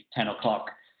at maybe 10 o'clock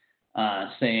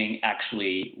saying,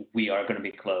 actually, we are going to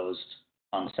be closed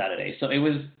on Saturday. So it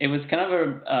was kind of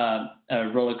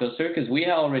a roller coaster because we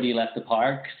had already left the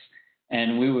parks,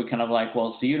 and we were kind of like,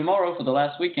 well, see you tomorrow for the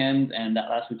last weekend, and that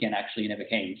last weekend actually never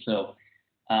came. So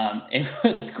it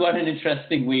was quite an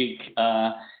interesting week,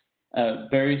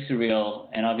 very surreal,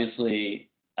 and obviously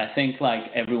I think like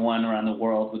everyone around the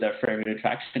world with their favorite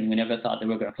attraction, we never thought they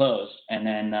were going to close, and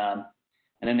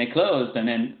then they closed, and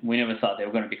then we never thought they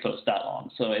were going to be closed that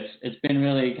long. So it's been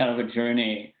really kind of a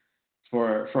journey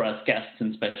for us guests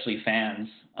and especially fans.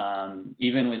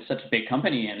 Even with such a big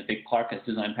company and a big park as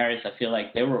Disneyland Paris, I feel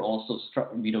like they were also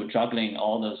juggling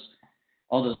all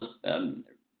those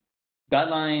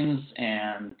guidelines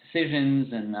and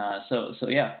decisions, and so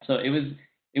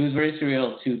it was very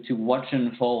surreal to watch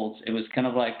unfold. It was kind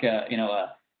of like a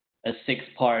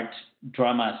 6-part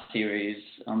drama series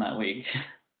on that week.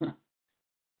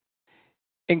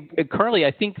 And Carly,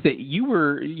 I think that you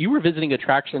were visiting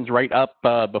attractions right up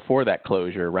before that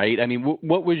closure, right? I mean,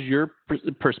 what was your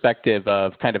perspective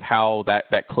of kind of how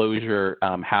that closure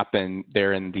happened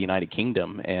there in the United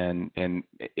Kingdom and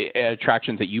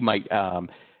attractions that you might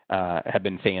have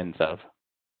been fans of?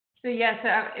 So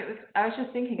I was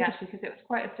just thinking actually, because it was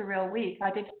quite a surreal week.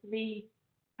 I did 3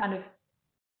 kind of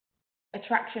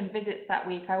attraction visits that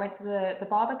week. I went to the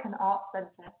Barbican Arts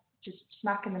Centre, just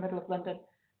smack in the middle of London,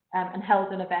 and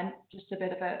held an event, just a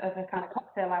bit of a kind of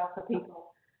cocktail hour for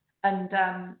people. And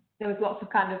there was lots of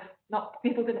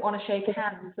people didn't want to shake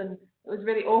hands, and it was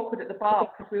really awkward at the bar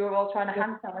because we were all trying to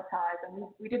hand sanitize, and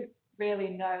we didn't really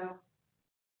know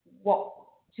what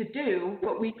to do,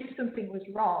 but we knew something was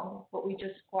wrong, but we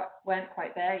just weren't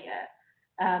quite there yet.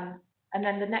 And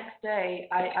then the next day,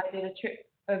 I did a trip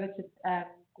over to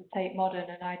Tate Modern,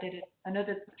 and I did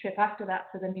another trip after that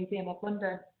to the Museum of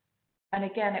London. And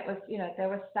again, it was, there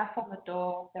was staff on the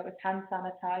door, there was hand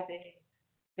sanitizing,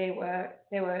 they were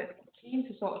keen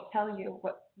to sort of tell you,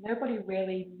 but nobody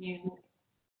really knew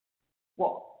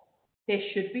what they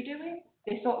should be doing.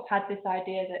 They sort of had this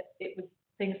idea that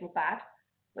things were bad,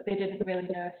 but they didn't really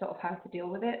know sort of how to deal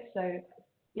with it. So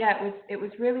yeah, it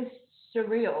was really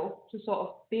surreal to sort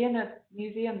of be in a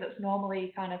museum that's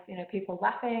normally kind of, people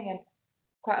laughing and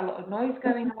quite a lot of noise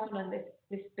going on, and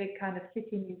this big kind of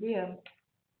city museum,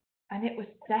 and it was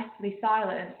deathly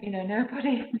silent.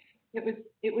 Nobody.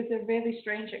 It was a really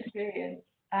strange experience.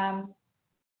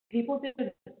 People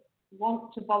didn't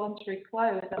want to voluntarily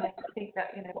close, and I think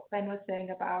that what Ben was saying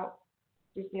about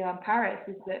Disneyland Paris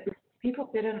is that people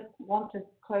didn't want to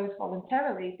close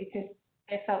voluntarily because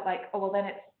they felt like, oh well, then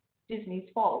it's Disney's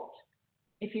fault.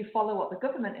 If you follow what the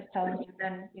government is telling you,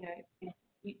 then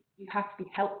you have to be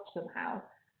helped somehow.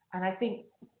 And I think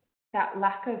that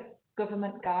lack of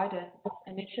government guidance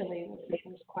initially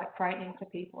was quite frightening to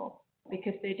people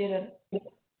because they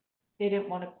didn't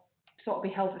want to sort of be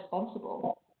held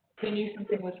responsible. They knew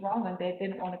something was wrong and they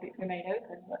didn't want to remain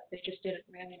open, but they just didn't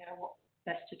really know what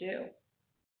best to do.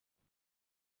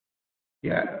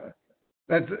 Yeah,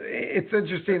 it's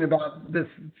interesting about this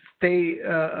state.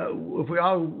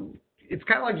 It's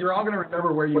kind of like you're all going to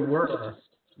remember where you were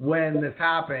when this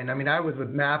happened. I mean, I was with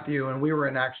Matthew and we were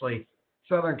in actually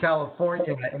Southern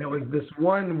California, and it was this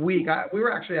 1 week. We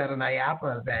were actually at an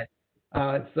IAAPA event.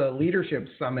 It's a leadership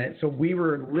summit. So we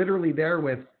were literally there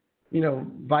with,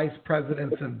 vice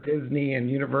presidents of Disney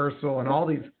and Universal and all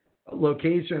these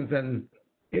locations. And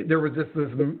there was just this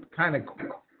kind of,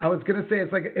 I was going to say,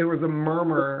 it's like it was a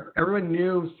murmur. Everyone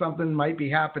knew something might be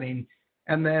happening.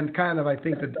 And then kind of, I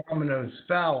think the dominoes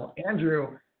fell.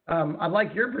 Andrew, I'd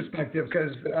like your perspective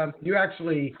because you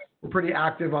actually were pretty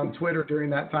active on Twitter during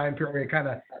that time period, kind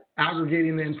of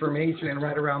aggregating the information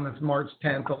right around this March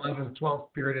 10th, 11th,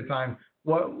 12th period of time.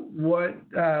 Why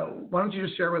don't you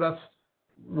just share with us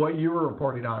what you were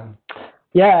reporting on?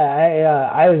 Yeah,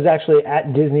 I was actually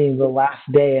at Disney the last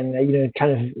day, and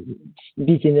kind of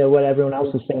speaking to what everyone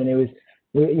else was saying, it was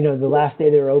the last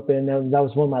day they were open. That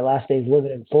was one of my last days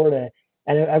living in Florida,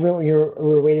 and everyone we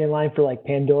were waiting in line for like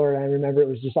Pandora, and I remember it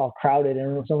was just all crowded,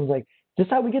 and someone was like, "Is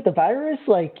this how we get the virus?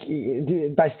 Like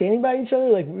by standing by each other?"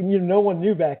 Like no one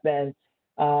knew back then,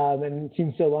 and it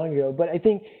seems so long ago. But I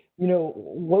think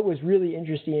what was really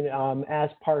interesting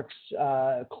as parks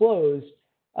closed.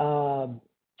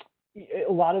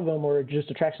 A lot of them were just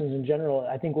attractions in general.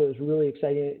 I think what was really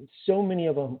exciting, so many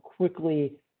of them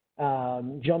quickly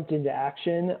jumped into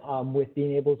action with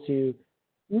being able to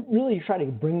really try to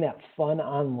bring that fun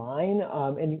online.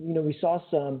 And we saw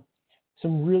some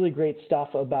really great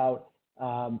stuff about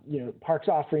parks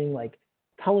offering like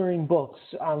coloring books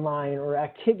online or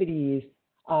activities,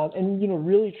 and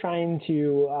really trying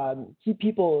to keep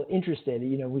people interested.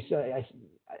 We saw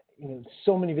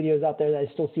so many videos out there that I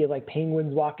still see of like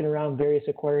penguins walking around various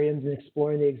aquariums and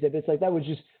exploring the exhibits. Like that was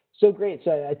just so great.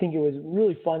 So I think it was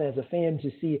really fun as a fan to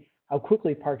see how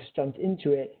quickly parks jumped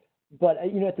into it. But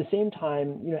at the same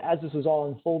time, as this was all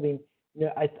unfolding,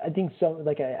 I think some,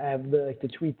 like I have the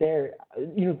tweet there.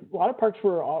 A lot of parks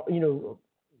were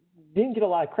didn't get a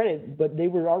lot of credit, but they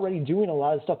were already doing a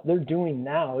lot of stuff they're doing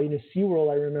now. SeaWorld,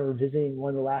 I remember visiting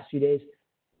one of the last few days.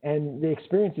 And the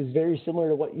experience is very similar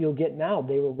to what you'll get now.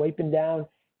 They were wiping down,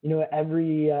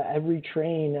 every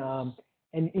train,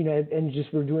 and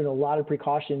just were doing a lot of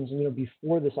precautions,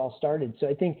 before this all started. So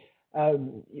I think,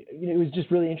 it was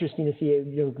just really interesting to see,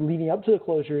 leading up to the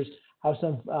closures, how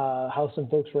some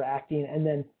folks were acting, and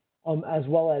then as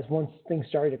well as once things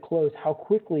started to close, how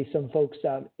quickly some folks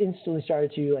instantly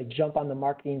started to like jump on the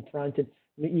marketing front, and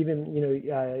even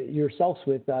yourselves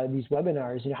with these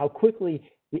webinars, how quickly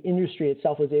the industry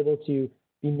itself was able to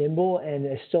be nimble and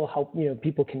still help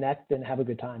people connect and have a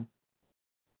good time.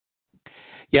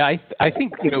 Yeah, I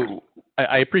think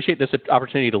I appreciate this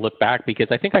opportunity to look back because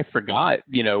I think I forgot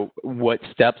what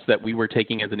steps that we were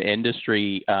taking as an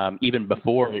industry even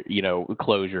before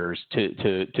closures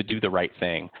to do the right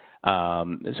thing.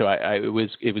 So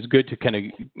it was good to kind of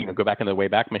go back into the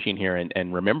Wayback Machine here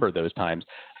and remember those times,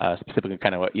 specifically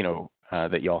kind of what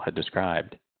that y'all had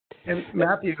described. And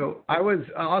Matthew, I was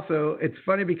also, it's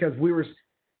funny because we were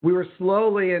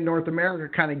slowly in North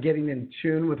America kind of getting in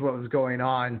tune with what was going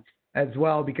on as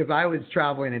well, because I was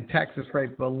traveling in Texas right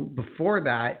before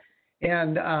that.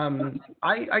 And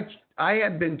I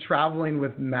had been traveling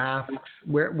with masks,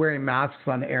 wearing masks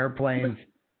on airplanes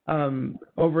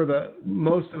over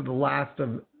most of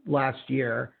the last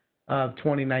year of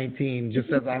 2019,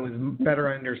 just as I was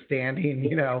better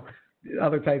understanding,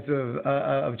 other types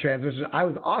of transmission. I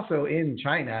was also in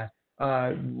China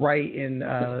right in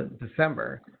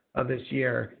December of this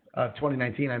year, of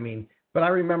 2019, but I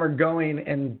remember going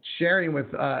and sharing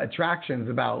with attractions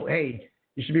about, hey,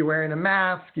 you should be wearing a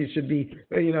mask, you should be,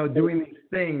 doing these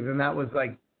things, and that was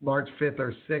like March 5th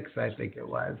or 6th, I think it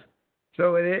was.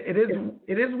 So it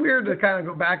is weird to kind of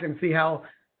go back and see how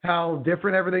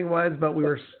different everything was, but we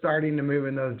were starting to move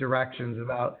in those directions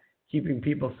about keeping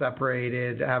people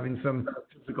separated, having some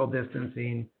physical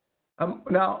distancing.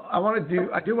 Now I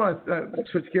do want to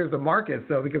switch gears to Marcus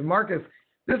though, because Marcus,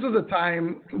 this was a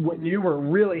time when you were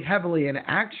really heavily in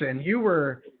action. You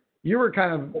were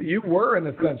an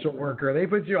essential worker. They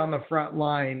put you on the front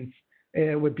line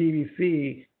with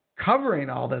BBC covering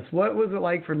all this. What was it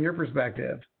like from your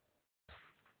perspective?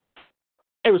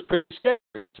 It was pretty scary,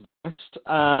 to be honest.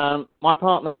 My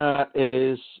partner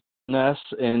is a nurse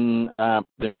in the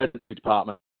emergency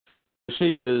department.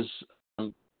 She is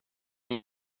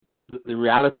the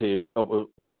reality of what was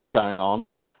going on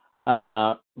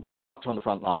on the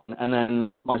front line, and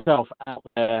then myself out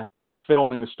there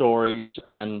filming the stories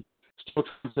and still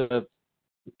trying to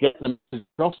get them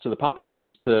across to the public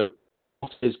to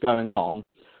what is going on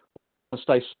and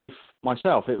stay safe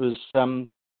myself. It was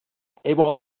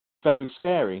very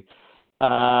scary.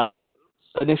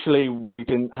 Initially, we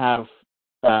didn't have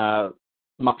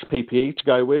much PPE to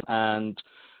go with, and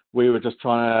we were just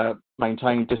trying to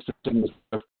maintain distancing,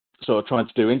 sort of trying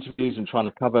to do interviews and trying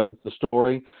to cover the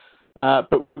story.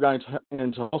 But we were going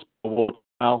into hospital ward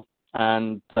now,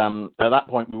 and at that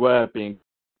point we were being,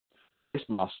 this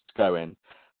must go in.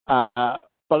 But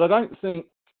I don't think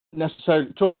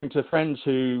necessarily, talking to friends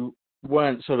who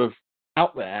weren't sort of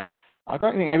out there, I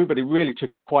don't think everybody really took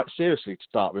it quite seriously to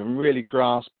start with and really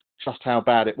grasped just how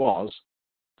bad it was.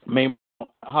 I mean, at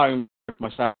home with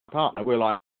myself and partner, we're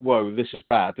like, whoa, this is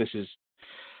bad. This is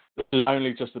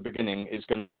only just the beginning. It's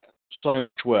going to get so much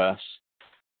worse.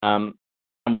 And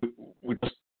we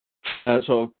just sort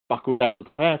of buckled down and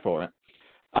prepare for it.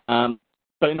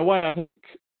 But in a way, I think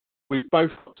we've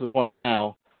both got to the point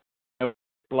now,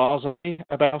 blasé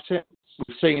about it.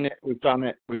 We've seen it, we've done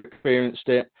it, we've experienced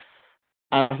it.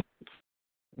 And I think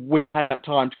we've had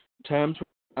time to come to terms with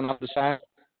it and understand.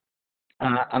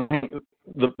 And I think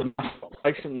the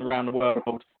population around the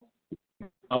world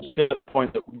are still at the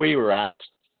point that we were at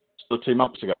still 2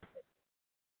 months ago.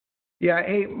 Yeah,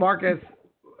 hey, Marcus,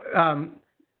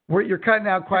 you're cutting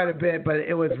out quite a bit, but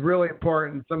it was really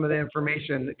important, some of the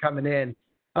information coming in.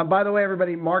 By the way,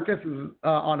 everybody, Marcus is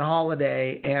on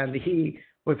holiday, and he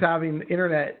was having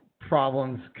internet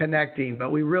problems connecting,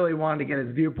 but we really wanted to get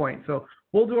his viewpoint. So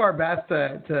we'll do our best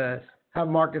to have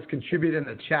Marcus contribute in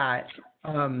the chat.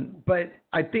 But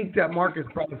I think that Marcus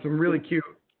brought up some really cute,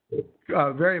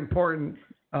 very important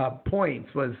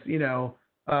points. Was,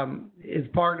 his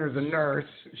partner's a nurse.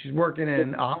 She's working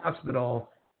in a hospital,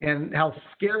 and how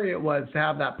scary it was to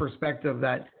have that perspective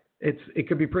that it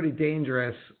could be pretty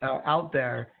dangerous out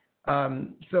there.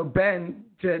 So Ben,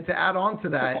 to add on to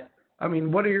that, I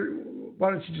mean, why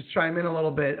don't you just chime in a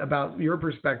little bit about your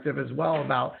perspective as well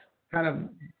about kind of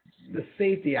the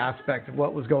safety aspect of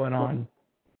what was going on?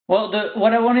 Well,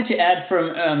 what I wanted to add from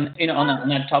on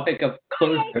that topic of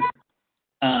closure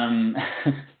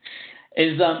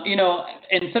is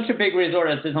in such a big resort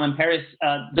as Disneyland Paris,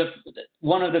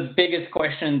 one of the biggest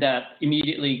questions that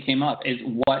immediately came up is,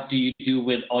 what do you do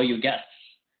with all your guests?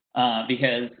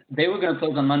 Because they were going to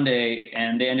close on Monday,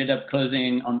 and they ended up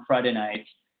closing on Friday night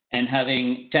and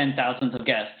having 10,000 of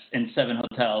guests in 7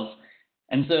 hotels.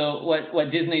 And so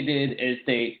what Disney did is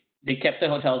they kept the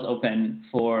hotels open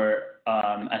for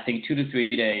I think 2 to 3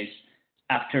 days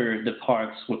after the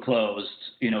parks were closed,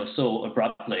 so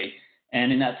abruptly.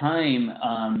 And in that time,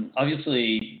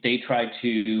 obviously, they tried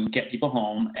to get people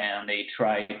home, and they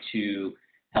tried to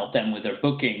help them with their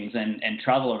bookings and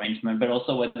travel arrangement. But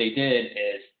also what they did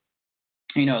is,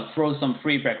 throw some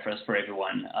free breakfast for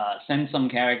everyone, send some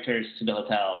characters to the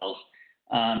hotels,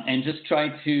 and just try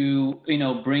to,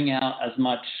 bring out as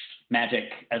much magic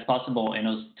as possible in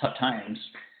those tough times.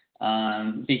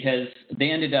 Because they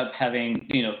ended up having,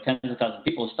 tens of thousands of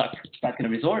people stuck in a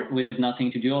resort with nothing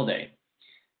to do all day.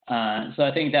 So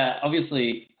I think that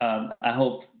obviously, I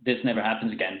hope this never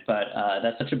happens again. But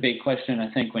that's such a big question.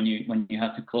 I think when you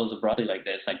have to close abruptly like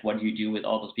this, like what do you do with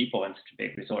all those people in such a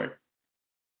big resort?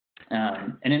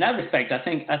 And in that respect, I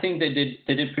think they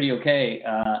did pretty okay,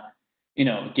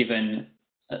 given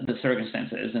the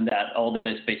circumstances, and that all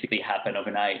this basically happened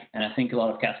overnight. And I think a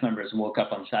lot of cast members woke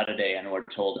up on Saturday and were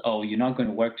told, "Oh, you're not going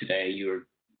to work today. You're,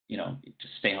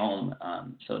 just stay home."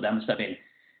 So that must have been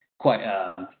quite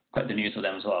the news for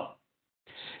them as well.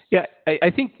 Yeah,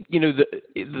 I think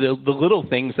the little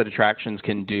things that attractions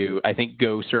can do, I think,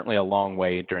 go certainly a long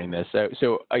way during this.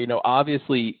 So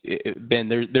obviously, Ben,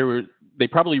 there were they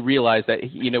probably realize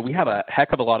that, you know, we have a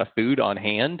heck of a lot of food on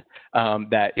hand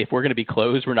that if we're going to be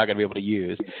closed, we're not going to be able to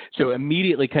use. So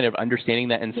immediately kind of understanding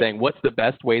that and saying, what's the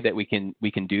best way that we can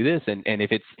do this? And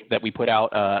if it's that we put out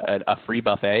a free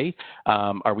buffet,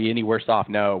 are we any worse off?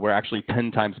 No, we're actually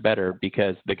 10 times better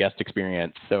because the guest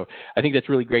experience. So I think that's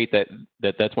really great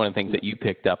that's one of the things that you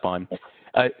picked up on.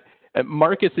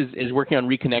 Marcus is working on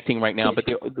reconnecting right now, but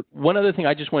one other thing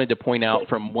I just wanted to point out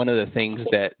from one of the things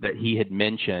that he had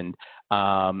mentioned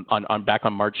back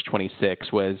on March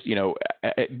 26 was, you know,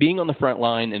 being on the front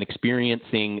line and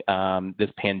experiencing this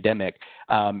pandemic.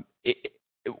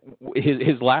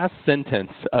 His last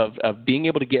sentence of being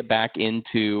able to get back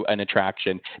into an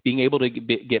attraction, being able to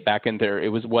get back in there, it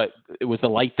was the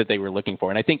light that they were looking for.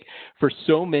 And I think for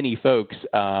so many folks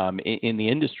in the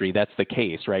industry, that's the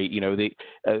case, right? You know,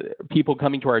 people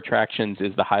coming to our attractions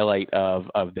is the highlight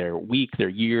of their week, their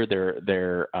year,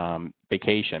 their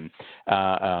vacation.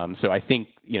 So I think,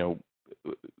 you know,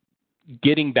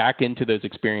 getting back into those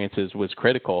experiences was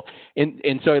critical.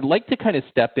 And so I'd like to kind of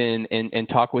step in and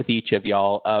talk with each of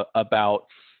y'all about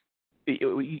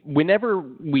whenever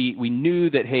we knew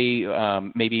that, hey,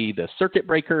 maybe the circuit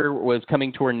breaker was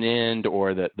coming toward an end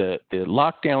or the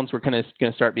lockdowns were kind of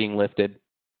going to start being lifted.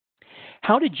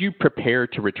 How did you prepare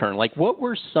to return? Like, what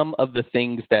were some of the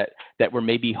things that were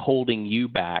maybe holding you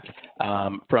back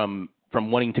from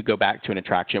wanting to go back to an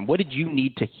attraction? What did you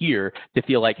need to hear to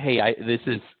feel like, hey, this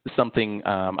is something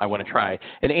I want to try?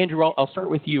 And Andrew, I'll start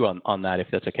with you on that, if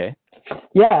that's okay.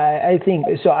 Yeah, I think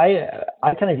so.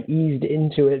 I kind of eased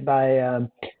into it by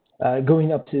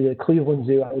going up to the Cleveland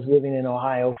Zoo. I was living in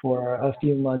Ohio for a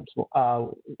few months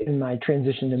in my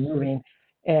transition to moving,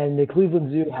 and the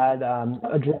Cleveland Zoo had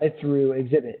a drive-through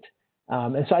exhibit.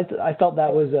 And so I felt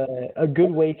that was a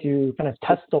good way to kind of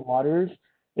test the waters,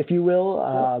 if you will,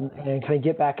 and kind of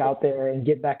get back out there and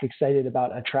get back excited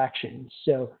about attractions.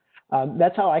 So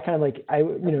that's how I kind of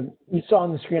you saw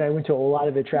on the screen, I went to a lot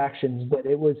of attractions, but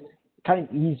it was kind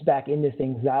of eased back into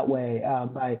things that way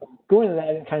by going to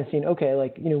that and kind of seeing, okay,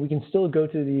 we can still go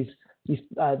to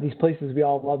these places we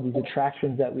all love, these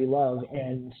attractions that we love,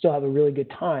 and still have a really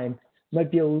good time. Might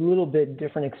be a little bit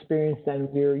different experience than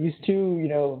we were used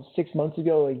to, 6 months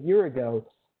ago, a year ago.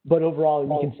 But overall,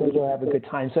 you can still have a good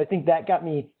time. So I think that got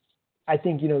me,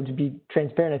 to be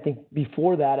transparent, I think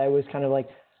before that, I was kind of like,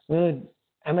 am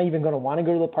I even going to want to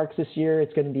go to the parks this year?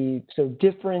 It's going to be so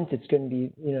different. It's going to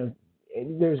be,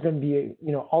 there's going to be,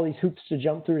 all these hoops to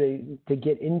jump through to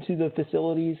get into the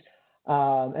facilities.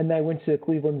 And then I went to the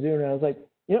Cleveland Zoo and I was like,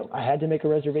 I had to make a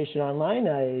reservation online.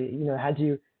 I had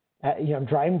to, I'm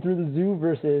driving through the zoo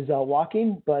versus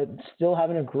walking, but still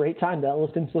having a great time. The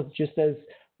elephants looked just as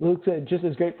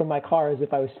great from my car as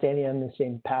if I was standing on the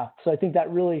same path. So I think that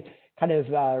really kind of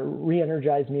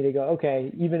re-energized me to go,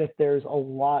 okay, even if there's a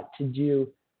lot to do,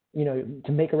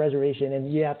 to make a reservation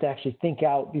and you have to actually think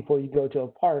out before you go to a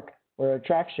park or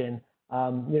attraction,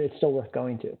 it's still worth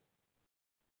going to.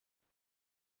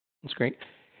 That's great.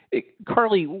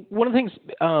 Carly, one of the things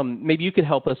maybe you could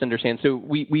help us understand. So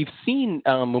we've seen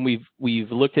when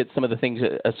we've looked at some of the things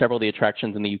that several of the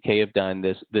attractions in the UK have done.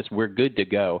 This we're good to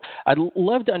go. I'd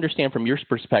love to understand from your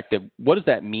perspective, what does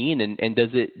that mean, and does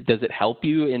it help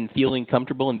you in feeling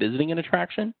comfortable in visiting an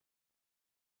attraction?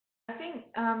 I think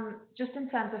just in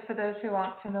terms of, for those who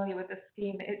aren't familiar with the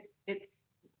scheme,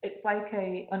 it's like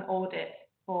an audit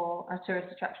for a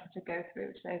tourist attraction to go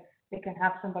through. So they can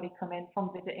have somebody come in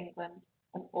from Visit England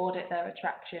and audit their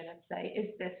attraction and say,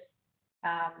 is this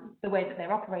the way that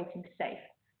they're operating safe?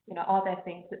 Are there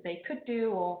things that they could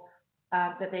do or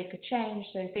that they could change?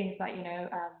 So things like,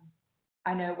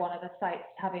 I know one of the sites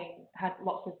having had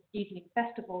lots of evening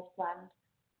festivals planned.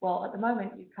 Well, at the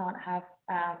moment, you can't have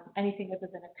anything other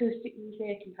than acoustic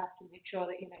music. You have to make sure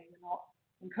that, you're not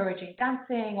encouraging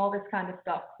dancing, all this kind of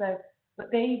stuff. So,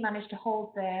 but they managed to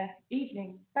hold their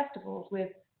evening festivals with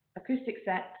acoustic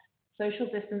sets, social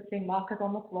distancing, markers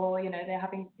on the floor, they're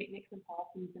having picnics and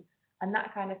parties and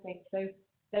that kind of thing. So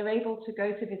they're able to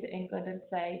go to Visit England and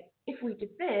say, if we did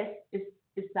this,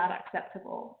 is that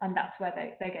acceptable? And that's where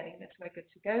they're getting this we're good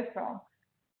to go from.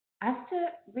 As to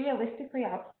realistically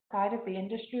outside of the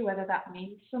industry, whether that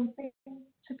means something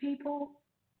to people,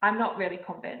 I'm not really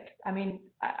convinced. I mean,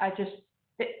 there's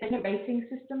a rating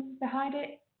system behind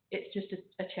it. It's just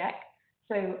a check.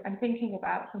 So I'm thinking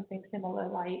about something similar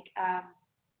like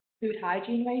food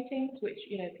hygiene ratings, which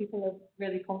people are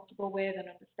really comfortable with and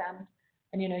understand,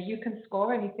 and you can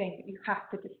score anything, but you have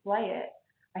to display it.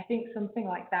 I think something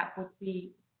like that would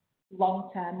be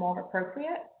long-term more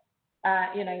appropriate.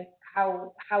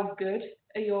 How good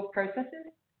are your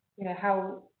processes?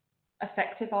 How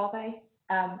effective are they?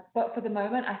 But for the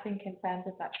moment, I think in terms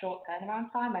of that short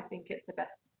turnaround time, I think it's the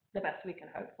best we can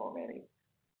hope for, really.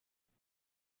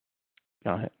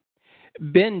 Got it.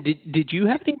 Ben, did you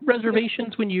have any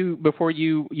reservations before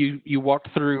you walked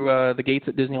through the gates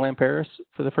at Disneyland Paris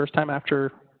for the first time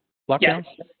after lockdown?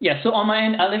 Yeah. So on my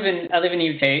end, I live in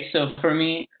the UK. So for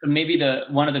me, maybe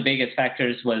one of the biggest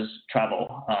factors was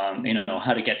travel.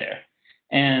 How to get there.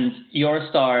 And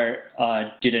Eurostar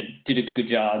did a good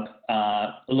job.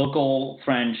 Local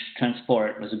French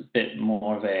transport was a bit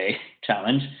more of a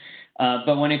challenge.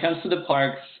 But when it comes to the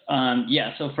parks,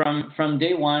 so from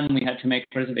day one, we had to make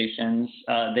reservations.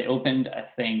 They opened, I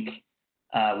think,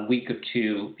 a week or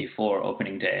two before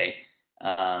opening day.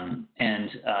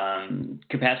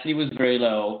 Capacity was very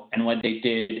low. And what they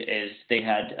did is they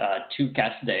had 2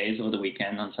 cast days over the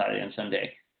weekend on Saturday and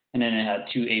Sunday. And then it had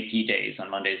 2 AP days on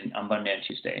Monday and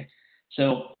Tuesday.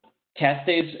 So cast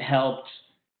days helped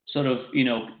sort of,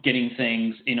 getting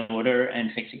things in order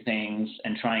and fixing things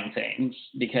and trying things,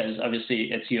 because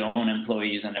obviously it's your own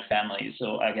employees and their families.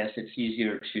 So I guess it's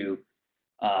easier to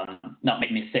not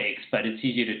make mistakes, but it's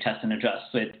easier to test and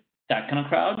adjust with that kind of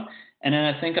crowd. And then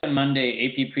I think on Monday,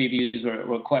 AP previews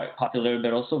were quite popular,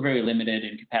 but also very limited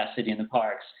in capacity in the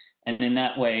parks. And in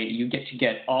that way, you get to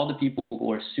get all the people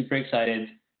who are super excited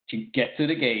to get through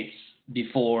the gates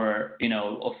before,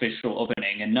 official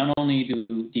opening. And not only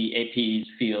do the APs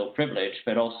feel privileged,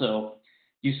 but also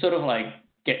you sort of like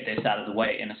get this out of the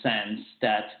way in a sense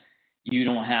that you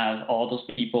don't have all those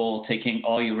people taking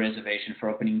all your reservation for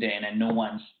opening day and then no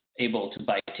one's able to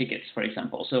buy tickets, for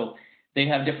example. So they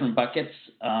have different buckets,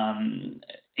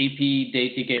 AP,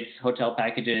 day tickets, hotel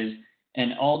packages,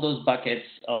 and all those buckets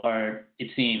are,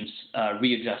 it seems,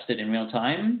 readjusted in real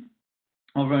time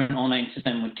over an online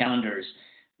system with calendars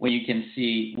where you can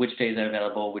see which days are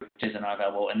available, which days are not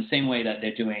available, in the same way that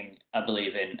they're doing, I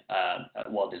believe, in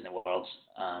Walt Disney World.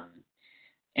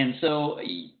 And so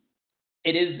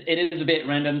it is a bit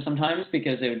random sometimes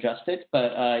because they adjust it,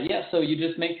 but so you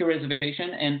just make your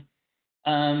reservation.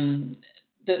 And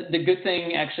the good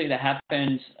thing actually that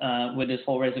happened with this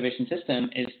whole reservation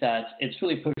system is that it's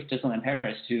really pushed Disneyland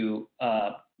Paris to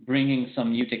bringing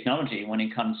some new technology when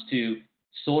it comes to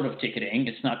sort of ticketing.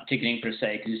 It's not ticketing per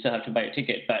se because you still have to buy a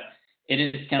ticket, but it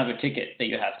is kind of a ticket that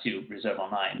you have to reserve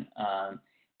online.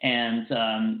 And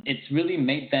it's really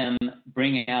made them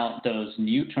bring out those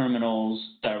new terminals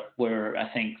that were, I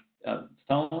think,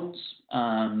 phones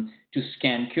to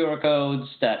scan QR codes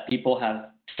that people have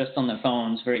just on their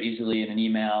phones very easily in an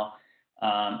email.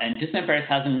 And Disneyland Paris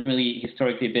hasn't really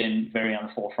historically been very on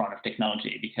the forefront of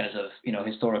technology because of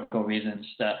historical reasons.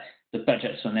 That the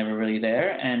budgets were never really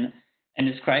there, and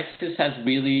this crisis has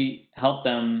really helped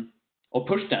them or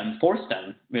forced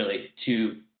them really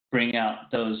to bring out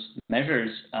those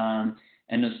measures and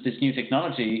this new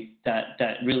technology that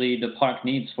really the park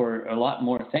needs for a lot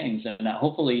more things, and that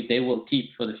hopefully they will keep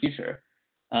for the future.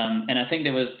 And I think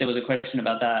there was a question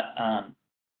about that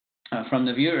from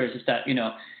the viewers, is that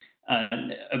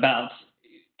about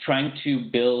trying to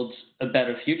build a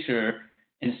better future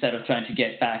instead of trying to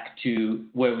get back to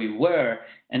where we were.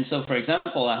 And so, for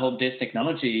example, I hope this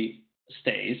technology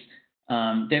stays.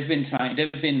 They've been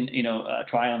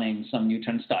trialing some new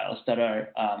turnstiles that are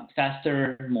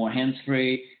faster, more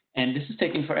hands-free, and this is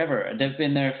taking forever. They've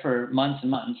been there for months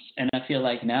and months, and I feel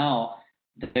like now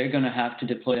they're going to have to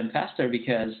deploy them faster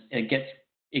because it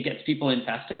gets people in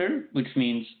faster, which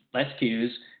means less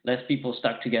queues, less people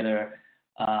stuck together,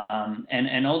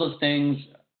 and all those things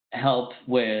help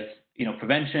with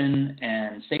prevention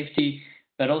and safety,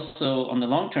 but also on the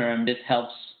long term, this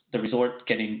helps the resort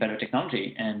getting better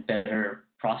technology and better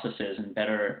processes and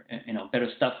better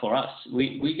stuff for us.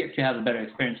 We get to have a better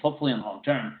experience, hopefully in the long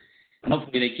term, and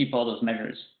hopefully they keep all those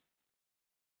measures.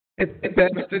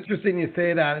 It's interesting you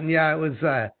say that, and yeah, it was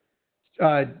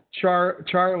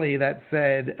Charlie that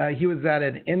said he was at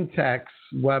an Intex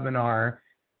webinar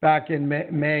back in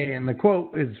May, and the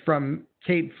quote is from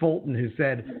Kate Fulton, who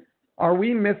said, "Are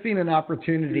we missing an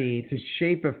opportunity to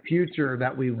shape a future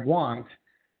that we want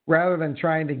rather than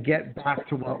trying to get back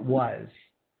to what was?"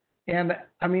 And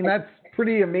I mean, that's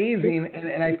pretty amazing.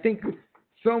 And I think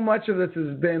so much of this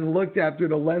has been looked at through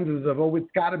the lenses of, oh,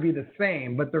 it's got to be the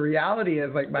same. But the reality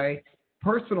is, like,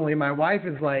 personally, my wife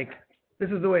is like, this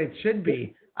is the way it should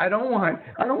be. I don't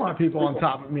want people on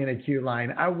top of me in a queue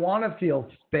line. I want to feel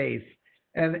space.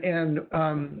 And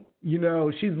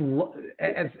she's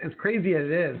as crazy as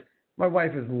it is. My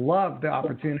wife has loved the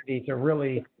opportunity to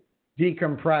really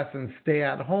decompress and stay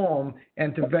at home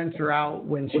and to venture out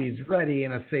when she's ready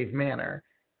in a safe manner.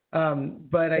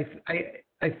 But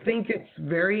I think it's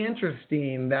very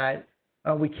interesting that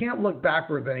we can't look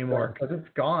backwards anymore because it's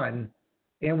gone.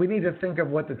 and we need to think of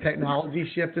what the technology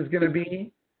shift is going to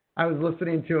be. I was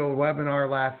listening to a webinar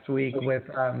last week with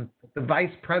the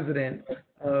vice president.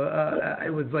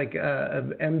 It was like of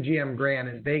MGM Grand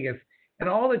in Vegas, and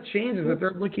all the changes that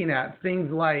they're looking at,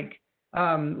 things like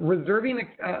reserving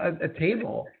a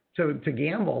table to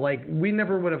gamble. Like, we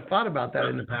never would have thought about that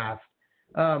in the past.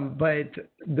 But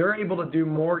they're able to do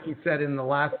more, he said, in the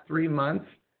last 3 months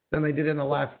than they did in the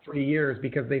last 3 years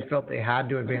because they felt they had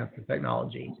to advance the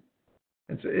technology.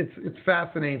 It's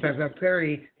fascinating times. Now,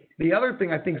 Terry, the other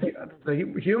thing I think,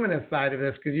 the humanist side of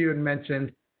this, because you had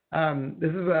mentioned,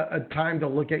 this is a time to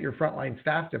look at your frontline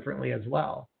staff differently as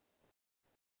well.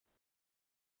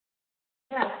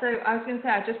 Yeah, so I was going to say,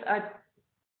 I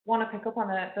want to pick up on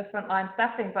the frontline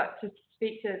staff thing, but to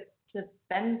speak to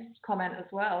Ben's comment as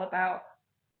well about,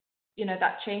 you know,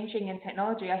 that changing in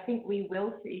technology, I think we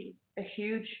will see a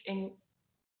huge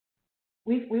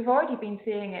we've already been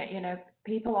seeing it, you know,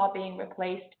 people are being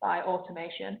replaced by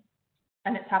automation,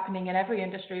 and it's happening in every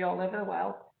industry all over the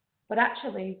world. But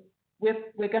actually,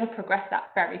 we're going to progress that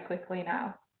very quickly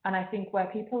now. And I think where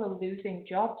people are losing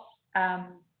jobs,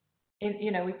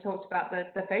 you know, we've talked about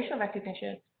the facial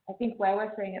recognition. I think where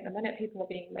we're seeing at the minute people are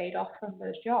being laid off from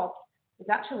those jobs is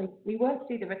actually, we won't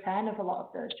see the return of a lot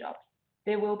of those jobs.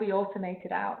 They will be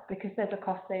automated out because there's a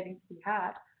cost savings to be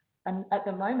had. And at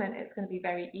the moment, it's going to be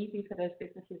very easy for those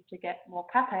businesses to get more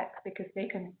CapEx because they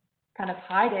can kind of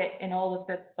hide it in all of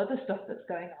the other stuff that's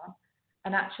going on.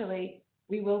 And actually,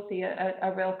 we will see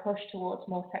a real push towards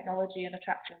more technology and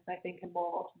attractions, I think, and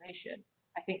more automation.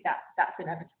 I think that's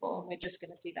inevitable, and we're just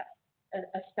going to see that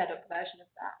a sped up version of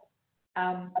that.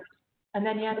 And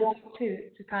then, yeah,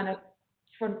 to kind of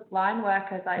frontline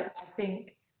workers, I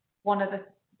think one of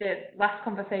the last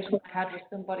conversations I had with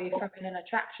somebody from an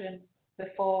attraction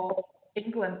before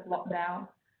England's lockdown,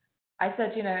 I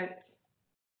said, you know,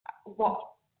 what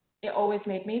it always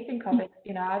made me think of is,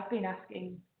 you know, I've been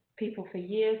asking people for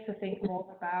years to think more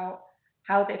about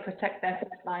how they protect their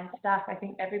frontline staff. I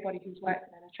think everybody who's worked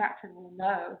in an attraction will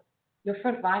know your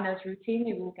frontliners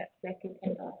routinely will get sick in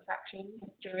indoor attractions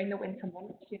during the winter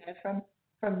months, you know,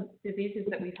 from diseases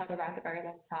that we've had around a very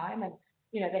long time. And,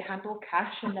 you know, they handle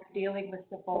cash and they're dealing with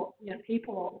support, you know,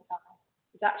 people all the time.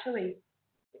 It's actually,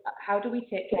 how do we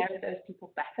take care of those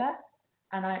people better?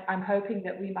 And I'm hoping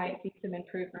that we might see some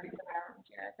improvements around,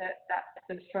 you know, that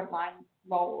those frontline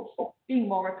roles being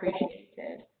more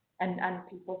appreciated and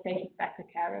people taking better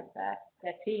care of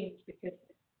their teams, because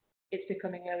it's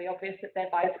becoming really obvious that they're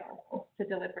vital to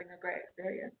delivering a great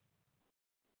experience.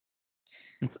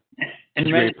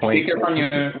 And Randy, to pick up on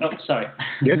your, sorry.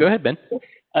 Yeah, go ahead, Ben.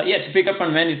 To pick up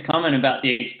on Randy's comment about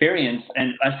the experience,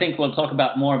 and I think we'll talk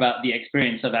more about the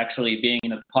experience of actually being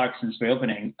in the park since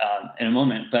reopening in a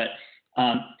moment. But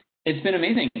it's been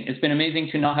amazing. It's been amazing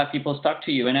to not have people stuck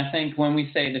to you. And I think when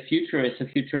we say the future, it's the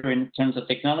future in terms of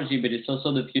technology, but it's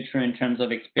also the future in terms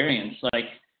of experience. Like,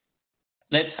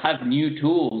 let's have new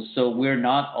tools so we're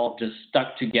not all just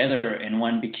stuck together in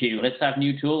one big queue. Let's have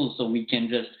new tools so we can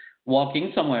just walk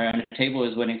in somewhere and a table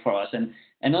is waiting for us.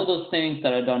 And all those things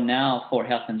that are done now for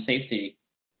health and safety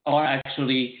are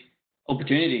actually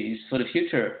opportunities for the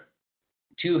future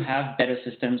to have better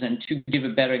systems and to give a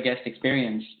better guest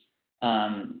experience.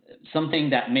 Something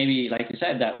that maybe, like you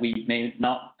said, that we may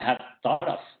not have thought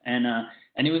of. And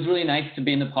it was really nice to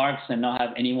be in the parks and not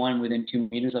have anyone within 2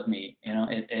 meters of me. You know,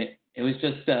 it was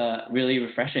just really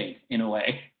refreshing in a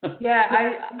way. Yeah,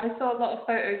 I saw a lot of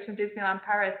photos from Disneyland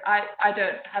Paris. I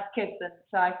don't have kids, and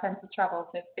so I tend to travel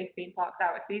to big theme parks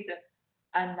out of season.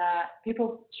 And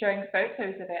people showing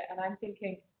photos of it, and I'm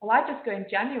thinking, well, I just go in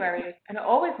January, and it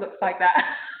always looks like that.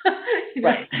 You know,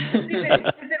 right.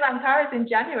 Disneyland Paris in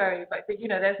January, but you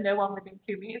know, there's no one within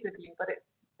 2 meters of you, but it's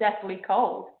deathly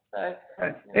cold. So.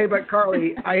 Hey, but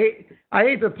Carly, I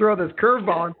hate to throw this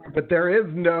curveball in, but there is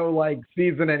no like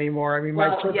season anymore. I mean,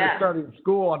 my children started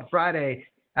school on Friday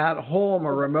at home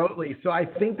or remotely, so I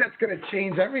think that's going to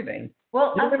change everything.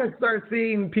 Well, you're going to start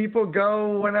seeing people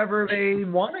go whenever they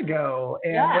want to go.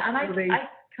 And and I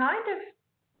kind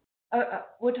of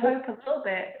would hope a little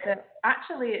bit that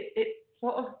actually it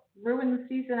sort of ruins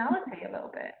seasonality a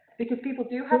little bit, because people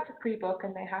do have to pre-book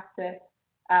and they have to.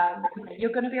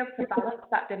 You're going to be able to balance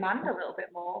that demand a little bit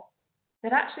more.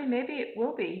 That actually maybe it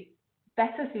will be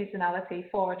better seasonality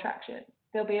for attractions.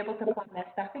 They'll be able to plan their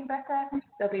staffing better.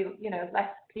 There'll be, you know, less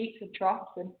peaks and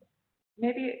troughs, and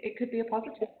maybe it could be a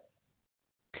positive.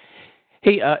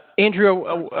 Hey, Andrew,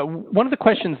 one of the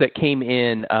questions that came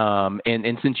in,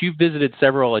 and since you've visited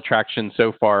several attractions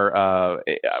so far, I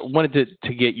wanted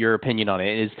to get your opinion on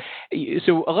it.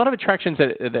 So a lot of attractions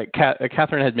that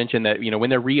Catherine had mentioned that,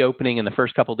 when they're reopening in the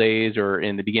first couple days or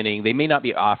in the beginning, they may not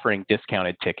be offering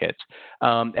discounted tickets.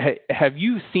 Have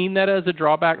you seen that as a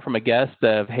drawback from a guest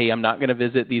of, hey, I'm not going to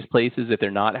visit these places if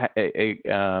they're not,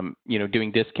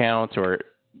 doing discounts, or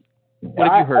what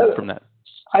have you heard from that?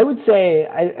 I would say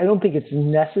I don't think it's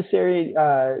necessary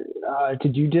to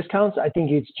do discounts. I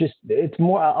think it's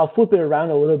more. I'll flip it around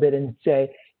a little bit and say I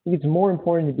think it's more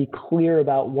important to be clear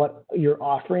about what you're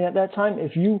offering at that time.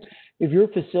 If your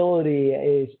facility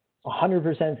is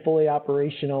 100% fully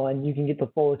operational and you can get the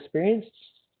full experience,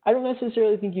 I don't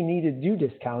necessarily think you need to do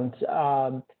discounts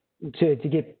to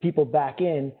get people back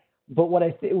in. But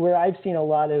where I've seen a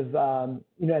lot of,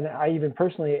 and I even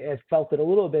personally have felt it a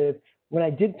little bit, when I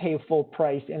did pay full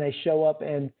price and I show up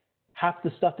and half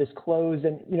the stuff is closed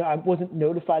and, I wasn't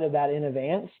notified of that in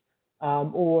advance,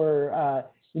 or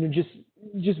just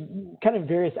kind of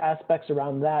various aspects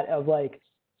around that of like,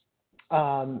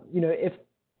 if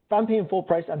I'm paying full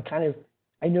price,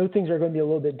 I know things are going to be a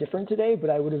little bit different today, but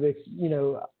I would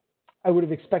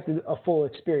have expected a full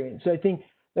experience. So I think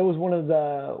that was one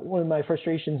of my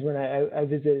frustrations when I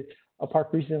visited a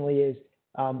park recently is,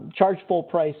 charged full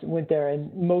price, went there,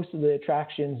 and most of the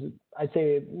attractions, I'd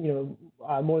say,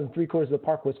 more than 3/4 of the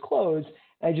park was closed.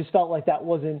 And I just felt like it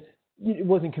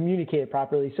wasn't communicated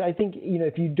properly. So I think,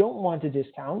 if you don't want to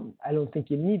discount, I don't think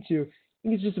you need to. I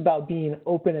think it's just about being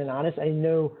open and honest. I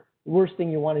know the worst thing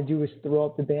you want to do is throw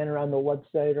up the banner on the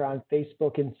website or on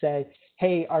Facebook and say,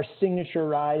 hey, our signature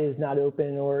ride is not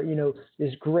open, or,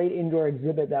 this great indoor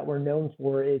exhibit that we're known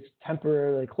for is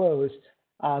temporarily closed.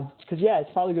 Because it's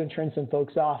probably going to turn some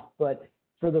folks off, but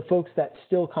for the folks that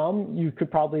still come, you're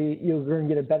going to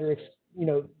get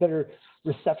a better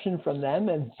reception from them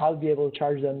and probably be able to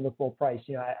charge them the full price.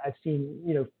 I've seen,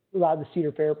 a lot of the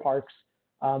Cedar Fair parks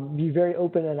be very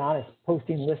open and honest,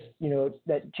 posting lists,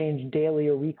 that change daily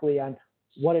or weekly on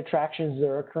what attractions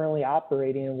they're currently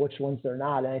operating and which ones they're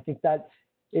not. And I think that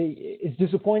it's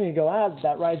disappointing to go,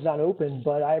 that ride's not open,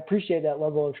 but I appreciate that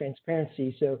level of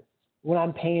transparency. So when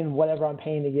I'm paying whatever I'm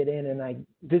paying to get in and I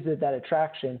visit that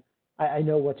attraction, I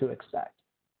know what to expect.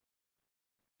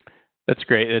 That's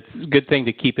great. It's a good thing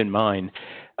to keep in mind.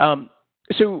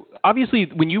 So obviously,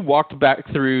 when you walked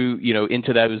back through,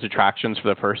 into those attractions for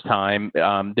the first time,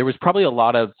 there was probably a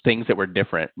lot of things that were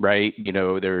different, right?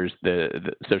 There's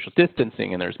the social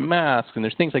distancing and there's masks and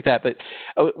there's things like that. But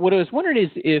what I was wondering is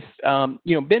if,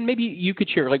 Ben, maybe you could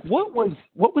share, like, what was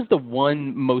the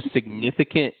one most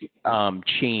significant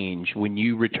change when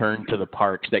you returned to the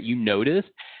parks that you noticed?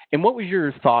 And what was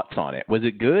your thoughts on it? Was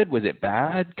it good? Was it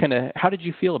bad? Kind of, how did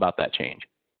you feel about that change?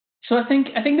 So I think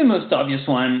the most obvious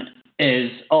one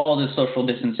is all the social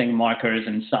distancing markers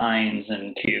and signs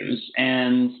and cues.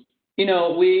 And,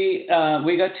 we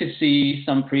got to see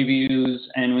some previews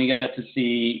and we got to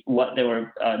see what they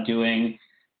were doing.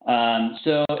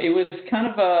 So it was kind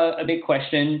of a big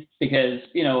question because,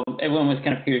 everyone was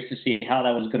kind of curious to see how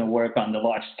that was going to work on the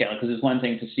large scale, because it's one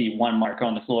thing to see one marker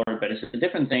on the floor, but it's a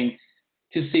different thing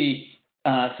to see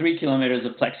 3 kilometers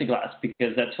of plexiglass,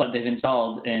 because that's what they've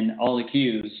installed in all the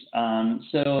queues.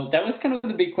 So that was kind of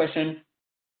the big question.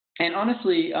 And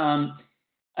honestly,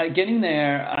 getting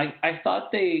there, I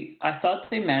thought they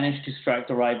managed to strike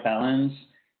the right balance.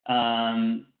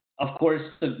 Of course,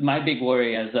 my big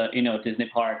worry as a Disney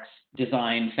Parks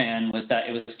design fan was that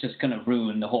it was just going to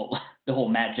ruin the whole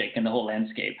magic and the whole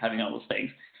landscape, having all those things.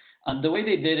 The way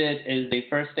they did it is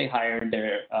they hired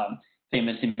their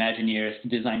famous Imagineers to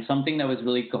design something that was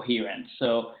really coherent.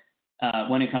 So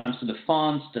when it comes to the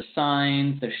fonts, the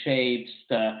signs, the shapes,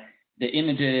 the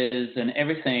images, and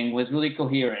everything was really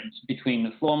coherent between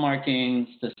the floor markings,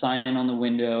 the sign on the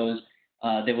windows.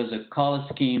 There was a color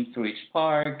scheme through each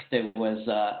park. There was,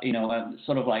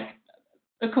 sort of like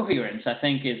a coherence, I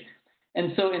think is.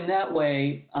 And so in that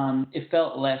way, it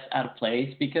felt less out of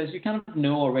place because you kind of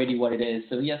know already what it is.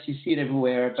 So yes, you see it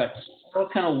everywhere, but it all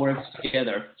kind of works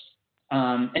together.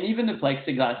 And even the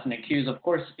plexiglass and the queues, of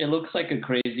course, it looks like a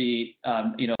crazy,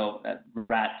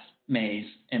 rat maze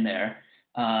in there.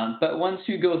 But once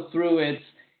you go through it,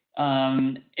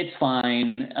 it's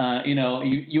fine.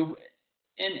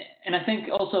 And I think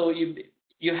also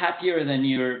you're happier than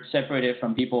you're separated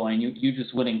from people, and you're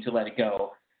just willing to let it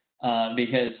go,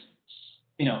 because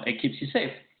it keeps you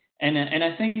safe. And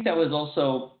I think that was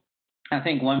also,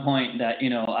 one point that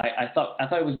I thought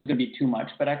it was going to be too much,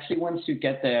 but actually once you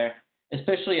get there,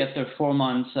 especially after 4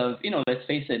 months of, let's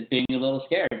face it, being a little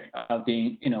scared of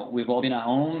being, we've all been at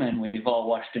home and we've all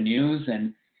watched the news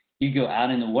and, you go out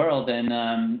in the world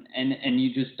and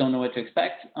you just don't know what to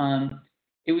expect.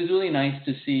 It was really nice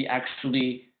to see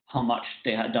actually how much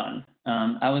they had done.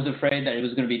 I was afraid that it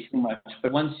was going to be too much,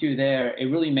 but once you're there, it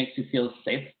really makes you feel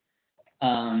safe.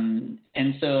 And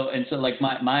so like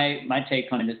my take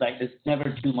on it is like, it's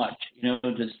never too much,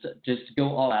 just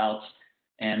go all out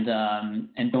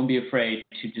and don't be afraid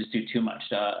to just do too much.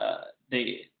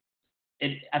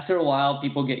 After a while,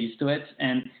 people get used to it,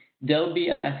 and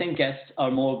I think guests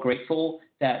are more grateful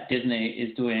that Disney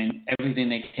is doing everything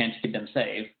they can to keep them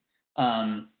safe,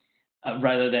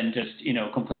 rather than just,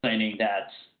 complaining that,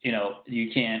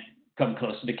 you can't come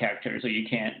close to the characters or you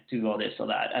can't do all this or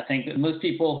that. I think that most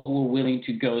people who are willing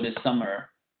to go this summer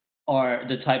are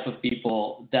the type of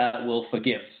people that will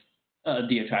forgive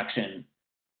the attraction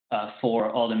for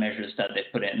all the measures that they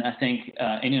put in. I think,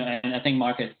 and I think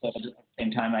Marcus said at the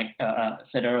same time, like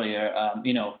said earlier,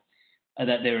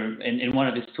 that they were in one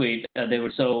of his tweets, they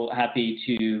were so happy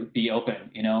to be open.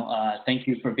 Thank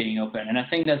you for being open. And I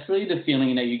think that's really the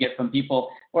feeling that you get from people,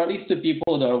 or at least the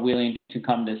people that are willing to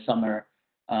come this summer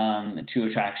to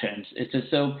attractions. It's just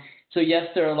so yes,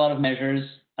 there are a lot of measures.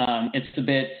 It's a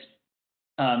bit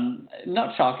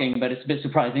not shocking, but it's a bit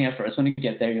surprising at first. When you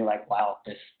get there, you're like, wow,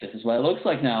 this is what it looks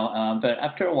like now. But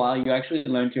after a while, you actually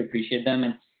learn to appreciate them,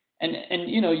 and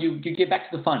you get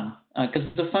back to the fun, because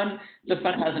the fun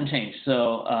hasn't changed.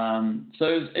 So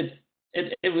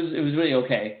it was really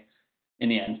okay in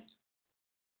the end.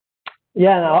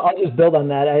 Yeah, and I'll just build on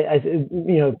that.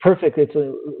 Perfect.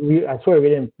 I swear we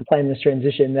didn't plan this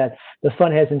transition, that the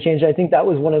fun hasn't changed. I think that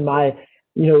was one of my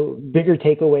bigger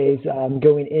takeaways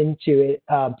going into it.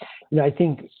 I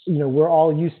think we're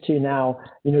all used to now,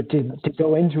 to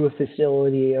go into a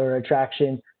facility or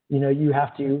attraction, you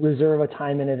have to reserve a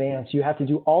time in advance. You have to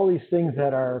do all these things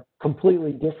that are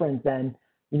completely different than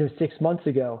 6 months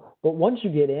ago. But once you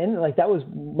get in, like that was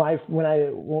when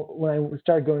I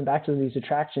started going back to these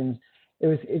attractions,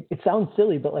 it sounds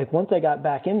silly, but like once I got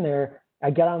back in there,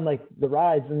 I got on like the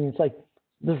rides, and it's like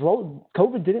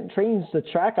COVID didn't change the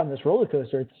track on this roller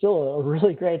coaster. It's still a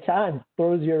really great time. It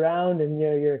throws you around, and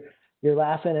you're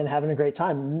laughing and having a great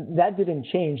time. That didn't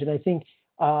change, and I think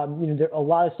a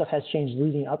lot of stuff has changed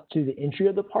leading up to the entry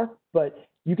of the park, but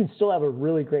you can still have a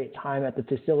really great time at the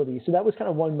facility. So that was kind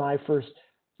of one of my first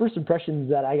impressions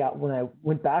that I got when I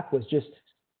went back, was just,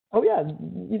 oh yeah,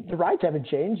 the rides haven't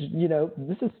changed.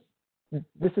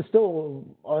 This is still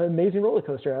an amazing roller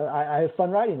coaster. I have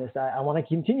fun riding this. I want to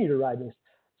continue to ride this.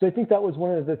 So I think that was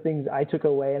one of the things I took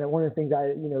away, and one of the things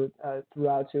I threw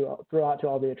out to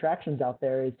all the attractions out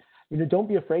there is, don't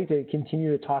be afraid to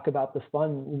continue to talk about the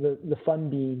fun, the fun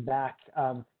being back.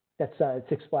 That's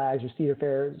Six Flags or Cedar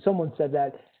Fair. Someone said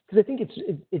that, because I think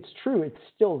it's true. It's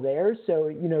still there. So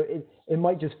it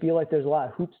might just feel like there's a lot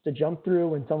of hoops to jump through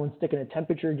when someone's sticking a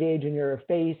temperature gauge in your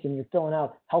face and you're filling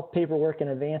out health paperwork in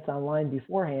advance online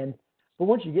beforehand. But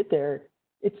once you get there,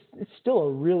 it's still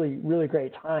a really, really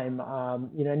great time.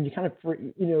 And you kind of,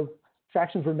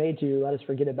 attractions were made to let us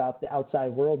forget about the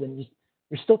outside world, and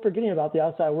you're still forgetting about the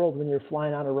outside world when you're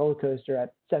flying on a roller coaster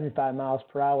at 75 miles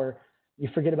per hour. You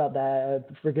forget about that,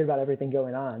 forget about everything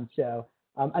going on. So,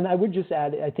 and I would just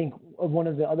add, I think one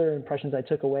of the other impressions I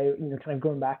took away, kind of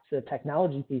going back to the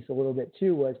technology piece a little bit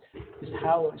too, was just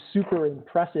how super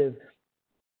impressive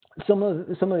some of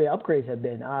the upgrades have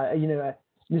been.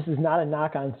 This is not a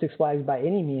knock on Six Flags by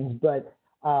any means, but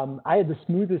I had the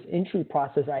smoothest entry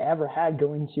process I ever had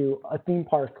going to a theme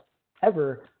park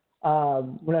ever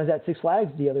when I was at Six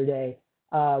Flags the other day.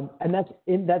 And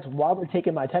that's while they're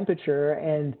taking my temperature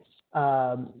and,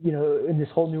 in this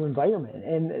whole new environment.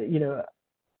 And,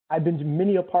 I've been to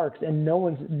many parks, and no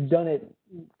one's done it,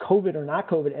 COVID or not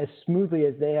COVID, as smoothly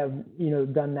as they have,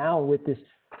 done now with this,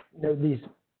 these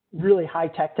really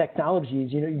high-tech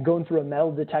technologies. You're going through a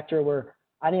metal detector where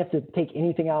I didn't have to take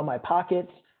anything out of my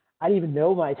pockets. I didn't even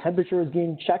know my temperature was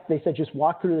getting checked. They said, just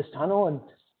walk through this tunnel, and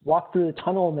walked through the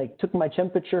tunnel, and they took my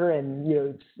temperature and,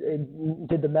 it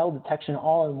did the metal detection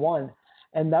all in one.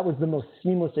 And that was the most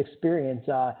seamless experience.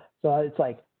 So it's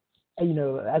like,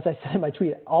 as I said in my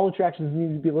tweet, all attractions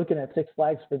need to be looking at Six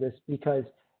Flags for this, because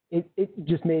it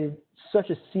just made it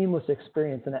such a seamless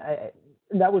experience. And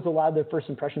that was a lot of the first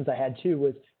impressions I had too,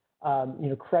 was,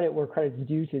 credit where credit's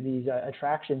due to these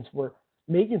attractions. We're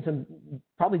making some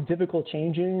probably difficult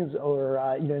changes, or,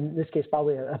 in this case,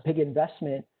 probably a big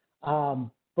investment.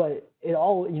 But it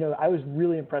all, I was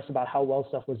really impressed about how well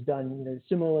stuff was done.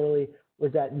 Similarly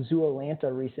was at Zoo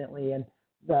Atlanta recently, and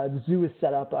the zoo is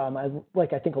set up,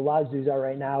 like I think a lot of zoos are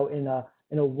right now, in a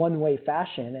one-way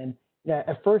fashion. And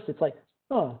at first it's like,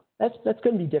 oh, that's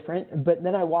going to be different. But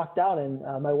then I walked out, and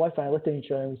my wife and I looked at each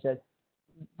other and we said,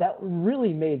 that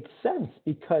really made sense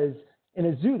because in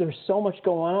a zoo, there's so much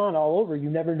going on all over. You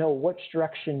never know which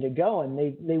direction to go. And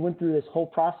they went through this whole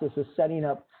process of setting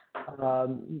up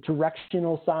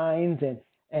directional signs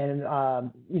and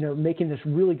making this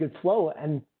really good flow.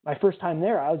 And my first time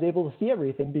there, I was able to see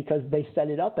everything because they set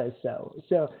it up as so.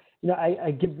 So,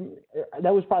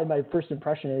 that was probably my first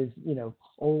impression is,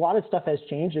 a lot of stuff has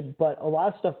changed, but a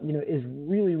lot of stuff, is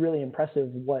really, really impressive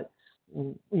what,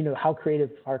 how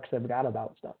creative parks have got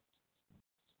about stuff.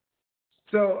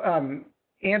 So,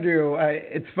 Andrew,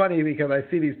 it's funny because I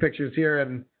see these pictures here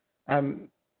and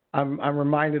I'm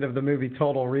reminded of the movie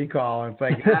Total Recall. It's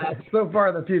like, so far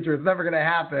in the future, it's never going to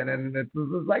happen. And it's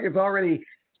like,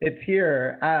 it's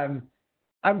here.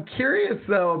 I'm curious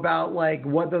though about like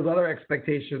what those other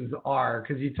expectations are,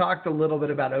 because you talked a little bit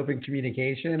about open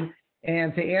communication,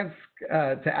 and to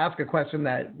ask a question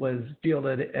that was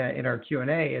fielded in our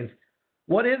Q&A is,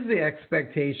 what is the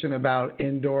expectation about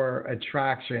indoor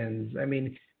attractions? I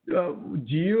mean, do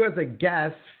you as a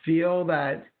guest feel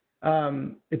that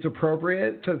it's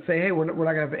appropriate to say, hey, we're not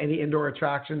going to have any indoor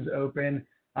attractions open?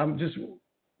 Just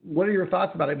what are your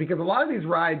thoughts about it? Because a lot of these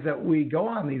rides that we go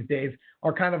on these days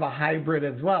are kind of a hybrid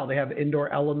as well. They have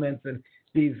indoor elements and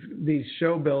these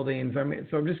show buildings. I mean,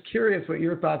 so I'm just curious what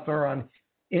your thoughts are on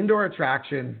indoor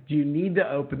attractions. Do you need to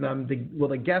open them? Will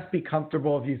the guests be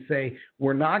comfortable if you say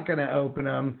we're not going to open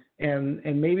them? And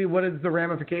maybe what is the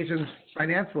ramifications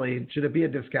financially? Should it be a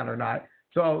discount or not?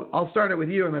 So I'll start it with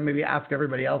you and then maybe ask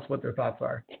everybody else what their thoughts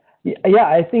are. Yeah,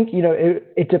 I think,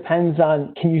 it depends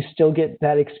on, can you still get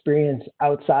that experience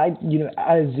outside,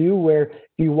 at a zoo where if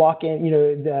you walk in,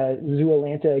 the Zoo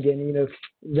Atlanta again,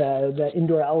 the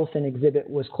indoor elephant exhibit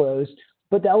was closed,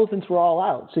 but the elephants were all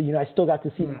out. So, I still got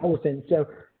to see the elephants. So,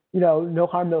 no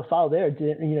harm, no foul there.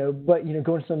 But,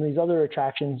 going to some of these other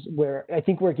attractions where I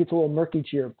think where it gets a little murky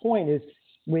to your point is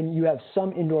when you have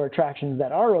some indoor attractions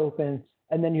that are open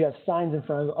and then you have signs in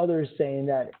front of others saying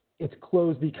that it's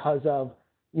closed because of,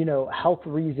 health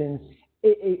reasons,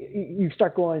 you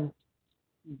start going,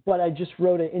 but I just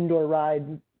rode an indoor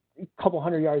ride a couple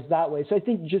hundred yards that way. So I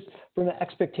think just from an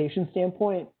expectation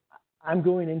standpoint, I'm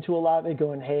going into a lot of it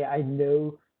going, hey, I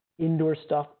know indoor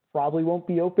stuff probably won't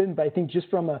be open, but I think just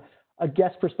from a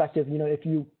guest perspective, if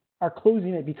you are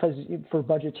closing it because for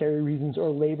budgetary reasons or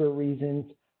labor reasons,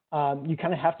 you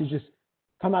kind of have to just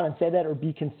come out and say that or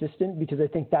be consistent, because I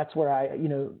think that's where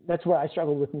I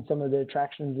struggle with in some of the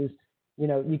attractions is,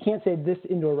 you can't say this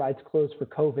indoor ride's closed for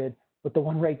COVID, but the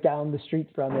one right down the street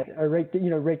from it, or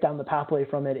right down the pathway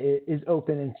from it is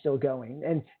open and still going.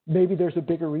 And maybe there's a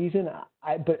bigger reason,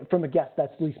 but from a guest,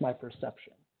 that's at least my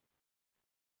perception.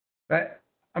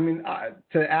 I mean,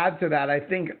 to add to that, I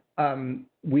think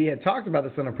we had talked about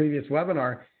this on a previous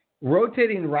webinar.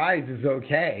 Rotating rides is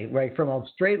okay, right? From a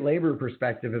straight labor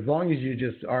perspective, as long as you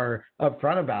just are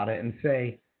upfront about it and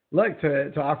say, look,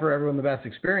 to offer everyone the best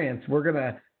experience, we're going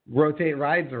to rotate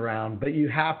rides around, but you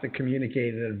have to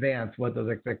communicate in advance what those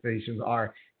expectations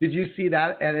are. Did you see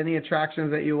that at any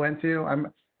attractions that you went to?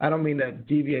 I don't mean to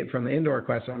deviate from the indoor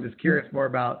question. I'm just curious more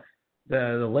about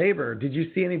the labor. Did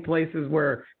you see any places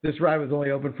where this ride was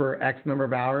only open for X number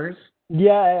of hours?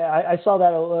 Yeah, I saw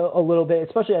that a little bit,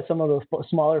 especially at some of the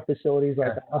smaller facilities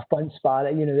like a Fun Spot.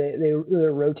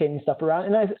 They're rotating stuff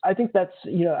around, and I think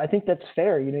that's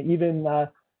fair.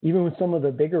 Even with some of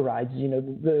the bigger rides,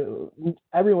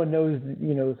 everyone knows,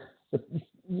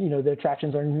 the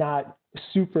attractions are not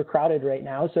super crowded right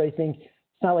now. So I think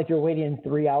it's not like you're waiting in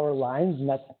 3-hour lines, and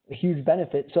that's a huge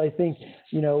benefit. So I think,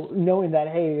 knowing that,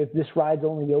 hey, if this ride's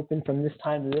only open from this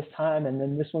time to this time, and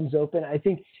then this one's open, I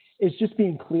think it's just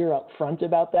being clear up front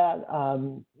about that,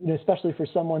 especially for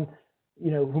someone,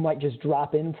 who might just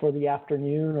drop in for the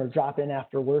afternoon or drop in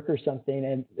after work or something,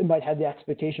 and it might have the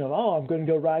expectation of, oh, I'm going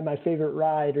to go ride my favorite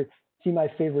ride or see my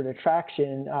favorite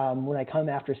attraction when I come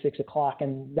after 6 o'clock,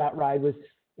 and that ride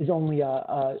is only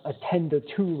a 10 to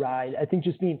 2 ride. I think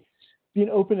just being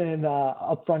open and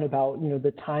upfront about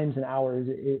the times and hours.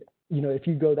 If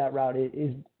you go that route, it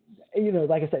is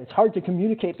like I said, it's hard to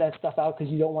communicate that stuff out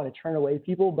because you don't want to turn away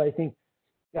people, but I think.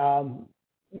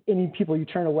 Any people you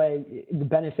turn away, the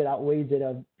benefit outweighs it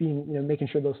of being, making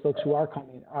sure those folks who are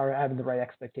coming are having the right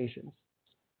expectations.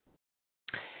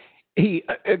 Hey,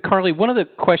 Carly, one of the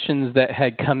questions that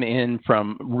had come in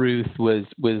from Ruth was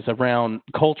around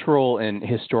cultural and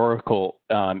historical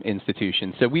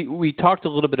institutions. So we talked a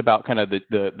little bit about kind of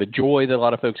the joy that a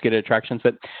lot of folks get at attractions,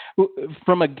 but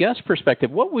from a guest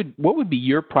perspective, what would be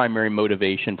your primary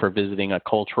motivation for visiting a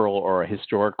cultural or a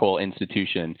historical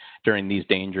institution during these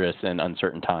dangerous and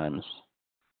uncertain times?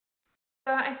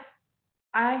 So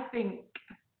I think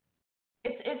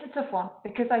it's a tough one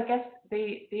because I guess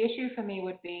the issue for me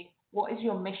would be, what is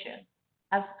your mission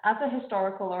as a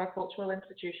historical or a cultural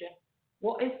institution?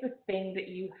 What is the thing that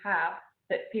you have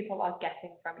that people are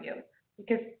getting from you?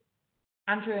 Because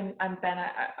Andrew and Ben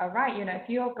are right. You know, if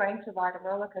you're going to ride a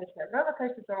roller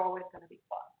coasters are always going to be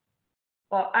fun.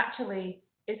 But actually,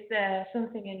 is there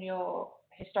something in your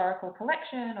historical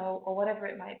collection or whatever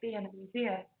it might be in a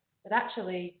museum that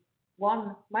actually,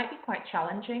 one, might be quite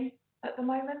challenging at the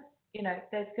moment? You know,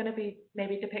 there's going to be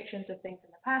maybe depictions of things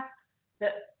in the past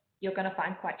that you're going to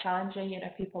find quite challenging. You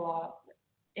know, people are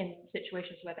in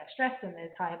situations where they're stressed and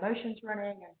there's high emotions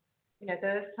running, and you know,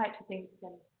 those types of things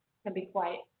can be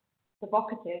quite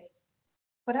provocative.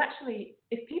 But actually,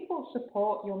 if people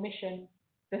support your mission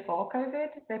before COVID,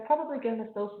 they're probably going to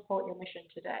still support your mission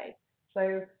today.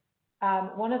 So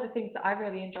one of the things that I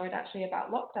really enjoyed actually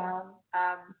about lockdown,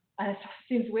 and it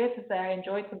seems weird to say I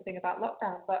enjoyed something about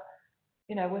lockdown, but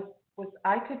you know, was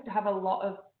I could have a lot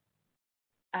of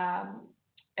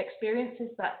experiences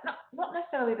that not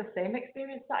necessarily the same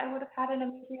experience that I would have had in a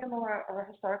museum or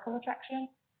a historical attraction,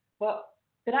 but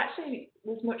that actually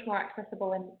was much more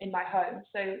accessible in my home.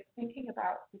 So thinking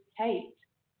about the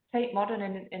Tate Modern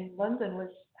in London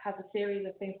has a series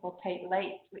of things called Tate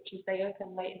Late, which is they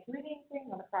open late into the evening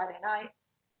on a Friday night.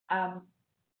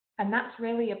 And that's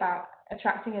really about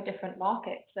attracting a different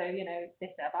market. So, you know, they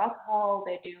serve alcohol,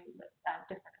 they do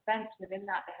different events within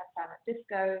that, they have silent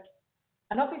discos.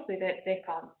 And obviously they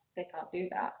can't do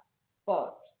that.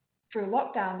 But through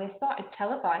lockdown, they started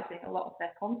televising a lot of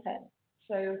their content.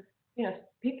 So, you know,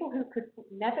 people who could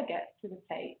never get to the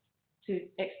Tate to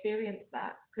experience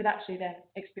that could actually then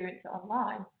experience it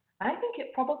online. And I think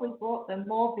it probably brought them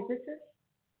more visitors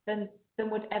than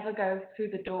would ever go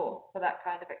through the door for that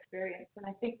kind of experience. And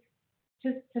I think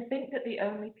to think that the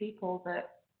only people that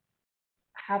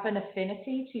have an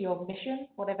affinity to your mission,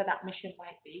 whatever that mission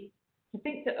might be, to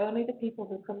think that only the people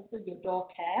who come through your door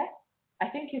care, I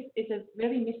think is a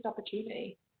really missed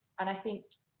opportunity. And I think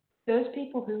those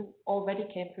people who already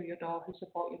came through your door, who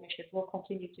support your mission, will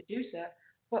continue to do so.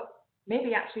 But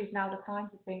maybe actually is now the time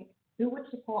to think, who would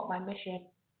support my mission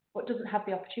but doesn't have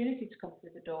the opportunity to come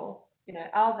through the door? You know,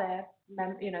 are there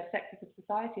sectors of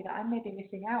society that I'm maybe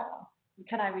missing out on? And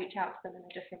can I reach out to them in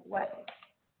a different way?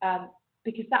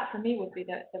 Because that for me would be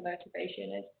the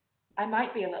motivation. Is I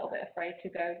might be a little bit afraid to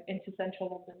go into central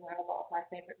London where a lot of my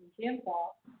favourite museums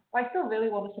are, but I still really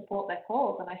want to support their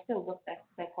cause and I still love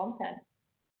their content.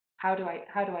 How do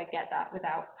I get that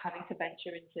without having to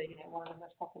venture into, you know, one of the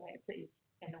most populated cities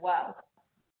in the world?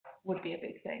 Would be a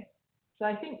big thing. So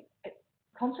I think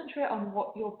concentrate on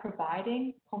what you're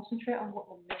providing, concentrate on what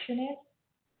the mission is,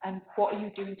 and what are you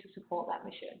doing to support that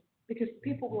mission? Because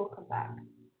people will come back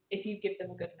if you give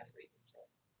them a good enough reason to,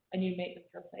 and you make them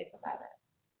feel safe about it.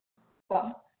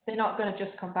 But they're not going to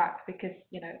just come back because,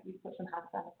 you know, you put some hand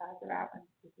sanitizer out and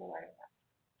people are wearing that.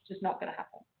 It's just not going to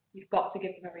happen. You've got to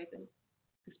give them a reason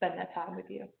to spend their time with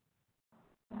you.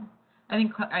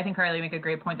 I think Carly make a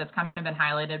great point that's kind of been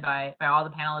highlighted by all the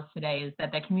panelists today, is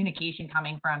that the communication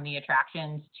coming from the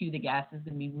attractions to the guests is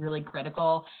going to be really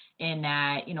critical in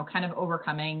that, you know, kind of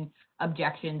overcoming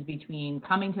objections between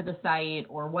coming to the site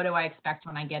or what do I expect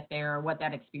when I get there, or what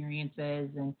that experience is.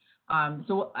 And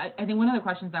so I think one of the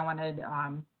questions I wanted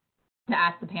to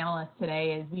ask the panelists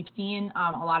today is, we've seen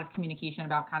a lot of communication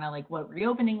about kind of like what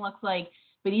reopening looks like.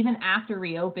 But even after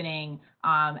reopening,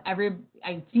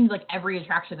 it seems like every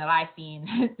attraction that I've seen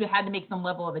had to make some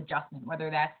level of adjustment, whether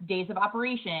that's days of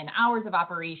operation, hours of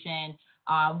operation,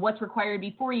 what's required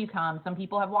before you come. Some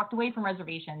people have walked away from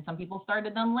reservations. Some people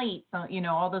started them late. So, you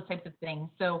know, all those types of things.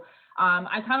 So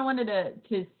I kind of wanted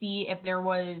to see if there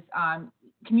was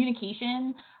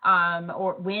communication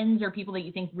or wins or people that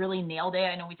you think really nailed it.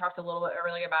 I know we talked a little bit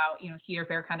earlier about, you know, Cedar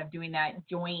Fair kind of doing that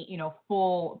joint, you know,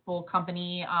 full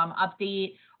company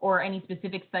update, or any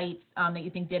specific sites that you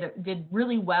think did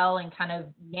really well in kind of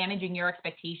managing your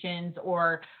expectations,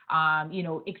 or you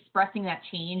know, expressing that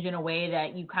change in a way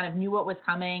that you kind of knew what was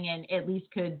coming and at least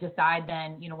could decide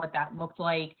then, you know, what that looked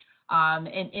like. And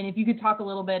if you could talk a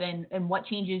little bit and what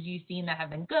changes you've seen that have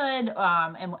been good,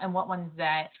 and what ones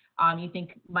that you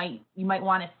think you might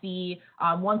want to see.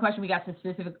 One question we got to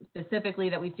specifically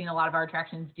that we've seen a lot of our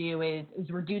attractions do is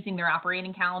reducing their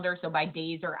operating calendar, so by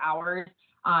days or hours.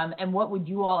 And what would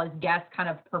you all as guests kind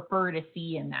of prefer to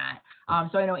see in that?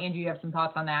 So I know, Andrew, you have some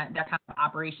thoughts on that kind of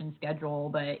operation schedule,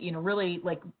 but, you know, really,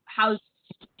 like, how's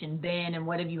been and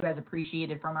what have you guys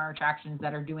appreciated from our attractions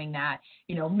that are doing that,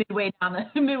 you know, midway down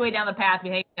the path, we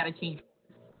hey, got to change.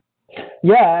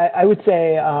 Yeah, I would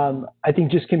say I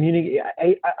think just communicate.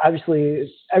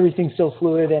 Obviously, everything's so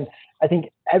fluid, and I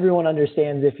think everyone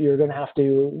understands if you're going to have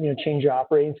to, change your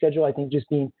operating schedule. I think just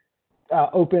being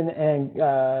open and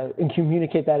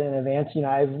communicate that in advance.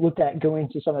 I've looked at going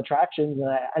to some attractions and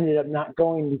I ended up not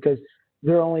going because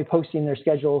they're only posting their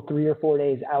schedule 3 or 4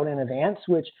 days out in advance,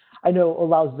 which I know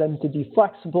allows them to be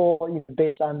flexible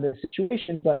based on the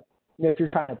situation. But if you're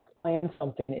trying to plan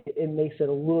something, it makes it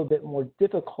a little bit more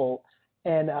difficult.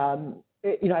 And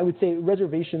I would say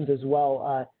reservations as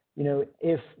well.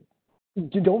 If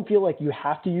you don't feel like you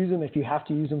have to use them, if you have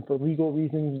to use them for legal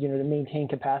reasons, to maintain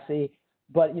capacity.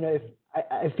 But if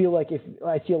I feel like if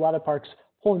I see a lot of parks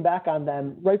pulling back on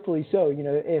them, rightfully so.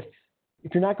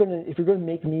 If you're going to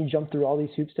make me jump through all these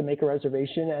hoops to make a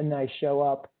reservation, and I show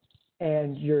up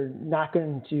and you're not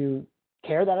going to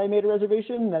care that I made a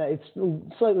reservation, then it's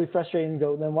slightly frustrating to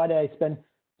go, then why did I spend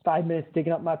 5 minutes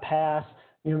digging up my pass,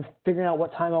 figuring out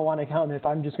what time I want to come if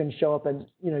I'm just going to show up and,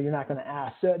 you're not going to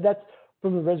ask. So that's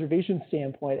from a reservation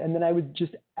standpoint. And then I would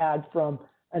just add from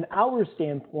an hour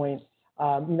standpoint,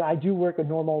 I do work a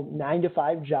normal 9 to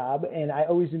 5 job, and I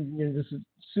always, this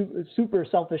is super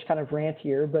selfish kind of rant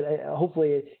here, but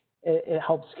hopefully it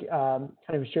helps kind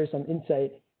of share some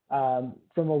insight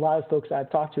from a lot of folks I've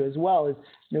talked to as well. Is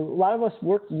a lot of us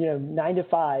work 9 to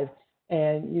 5,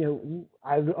 and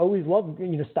I always love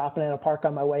stopping at a park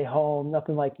on my way home.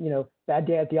 Nothing like bad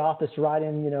day at the office,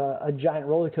 riding a giant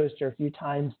roller coaster a few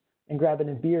times and grabbing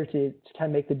a beer to kind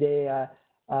of make the day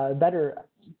better.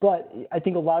 But I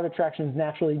think a lot of attractions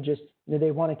naturally just they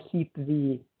want to keep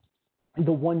the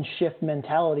one shift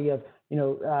mentality of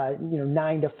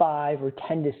 9 to 5 or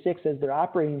 10 to 6 as their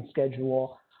operating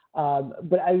schedule.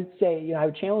 But I would say I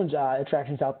would challenge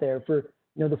attractions out there for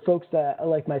the folks that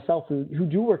like myself who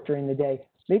do work during the day.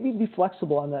 Maybe be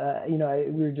flexible on the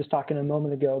we were just talking a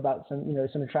moment ago about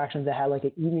some attractions that had like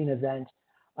an evening event.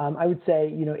 I would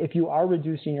say if you are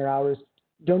reducing your hours,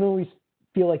 don't always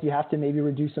feel like you have to maybe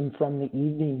reduce them from the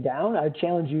evening down. I'd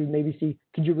challenge you maybe see,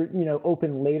 could you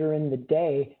open later in the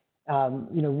day?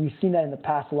 We've seen that in the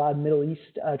past. A lot of Middle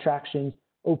East attractions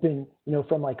open,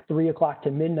 from like 3 o'clock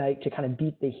to midnight to kind of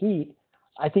beat the heat.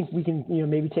 I think we can,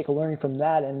 maybe take a learning from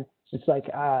that. And it's like,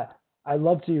 I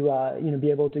love to,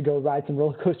 be able to go ride some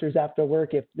roller coasters after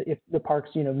work. If the parks,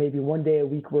 maybe one day a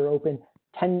week we're open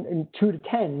 2 to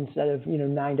 10 instead of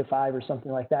 9 to 5 or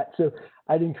something like that. So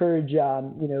I'd encourage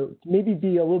maybe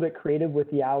be a little bit creative with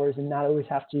the hours and not always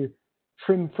have to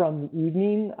trim from the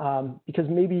evening, because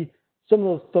maybe some of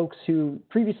those folks who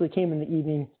previously came in the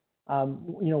evening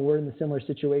were in the similar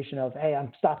situation of, hey,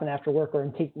 I'm stopping after work or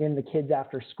I'm taking in the kids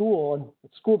after school, and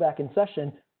with school back in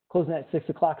session, closing at 6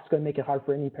 o'clock, it's going to make it hard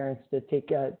for any parents to take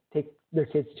their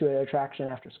kids to an attraction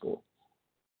after school.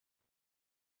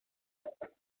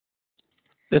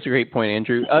 That's a great point,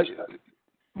 Andrew.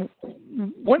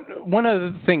 One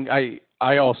other thing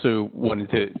I also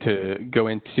wanted to go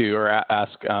into or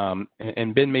ask,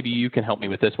 and Ben, maybe you can help me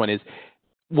with this one, is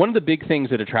one of the big things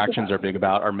that attractions are big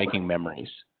about are making memories,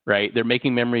 right? They're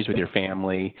making memories with your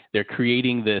family. They're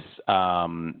creating this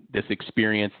this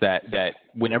experience that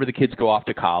whenever the kids go off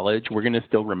to college, we're going to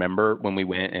still remember when we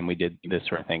went and we did this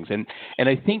sort of things. And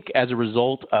I think as a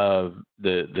result of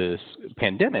this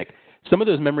pandemic, some of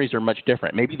those memories are much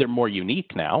different. Maybe they're more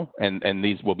unique now, and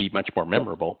these will be much more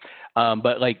memorable.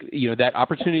 But like, that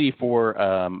opportunity for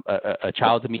a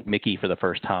child to meet Mickey for the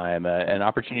first time, an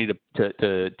opportunity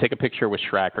to take a picture with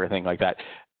Shrek or a thing like that,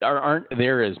 aren't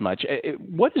there as much.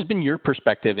 What has been your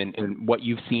perspective in what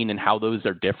you've seen and how those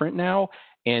are different now?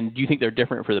 And do you think they're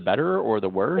different for the better or the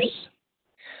worse?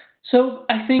 So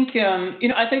I think,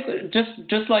 I think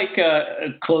just like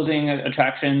closing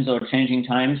attractions or changing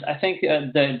times, I think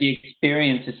the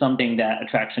experience is something that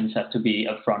attractions have to be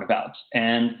upfront about.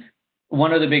 And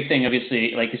one of the big thing,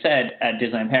 obviously, like you said, at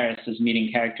Disneyland Paris is meeting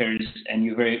characters, and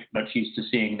you're very much used to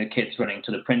seeing the kids running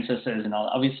to the princesses and all.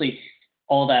 Obviously,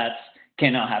 all that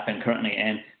cannot happen currently.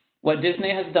 And what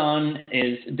Disney has done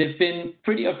is they've been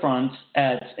pretty upfront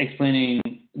at explaining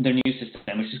their new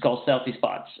system, which is called selfie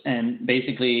spots. And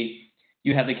basically,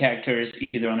 you have the characters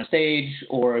either on a stage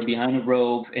or behind a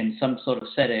rope in some sort of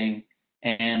setting,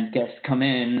 and guests come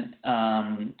in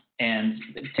and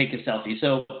take a selfie.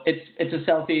 So it's a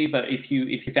selfie, but if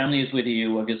your family is with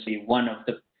you, obviously one of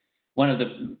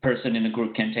the person in the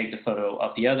group can take the photo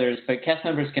of the others, but cast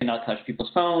members cannot touch people's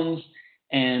phones.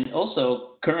 And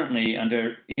also, currently,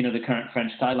 under the current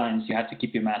French guidelines, you have to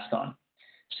keep your mask on.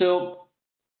 So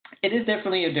it is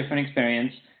definitely a different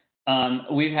experience.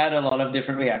 We've had a lot of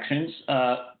different reactions.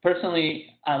 Personally,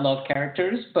 I love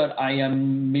characters, but I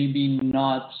am maybe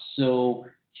not so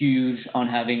huge on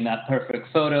having that perfect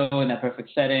photo and that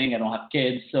perfect setting. I don't have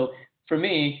kids. So for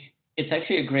me, it's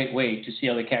actually a great way to see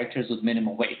all the characters with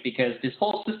minimal weight, because this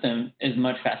whole system is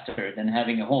much faster than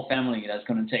having a whole family that's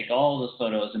going to take all those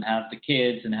photos and have the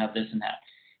kids and have this and that.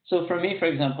 So for me, for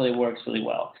example, it works really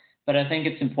well. But I think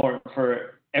it's important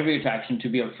for every attraction to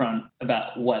be upfront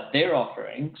about what they're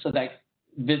offering so that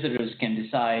visitors can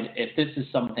decide if this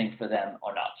is something for them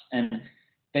or not. And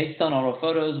based on our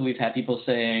photos, we've had people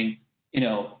saying,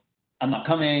 I'm not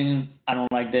coming, I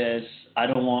don't like this, I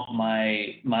don't want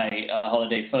my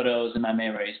holiday photos and my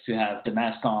memories to have the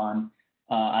mask on,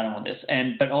 I don't want this.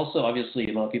 But also, obviously,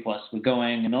 a lot of people ask we're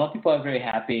going, and a lot of people are very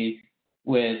happy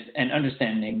with an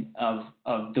understanding of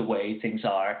the way things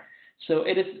are. So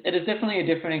it is definitely a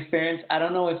different experience. I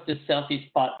don't know if the selfie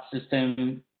spot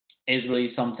system is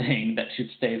really something that should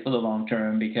stay for the long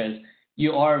term, because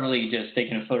you are really just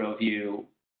taking a photo of you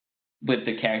with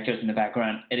the characters in the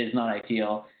background. It is not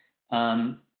ideal.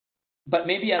 But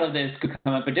maybe out of this could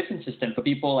come up a different system for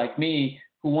people like me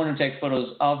who want to take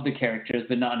photos of the characters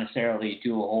but not necessarily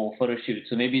do a whole photo shoot.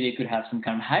 So maybe they could have some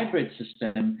kind of hybrid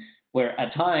system where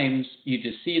at times you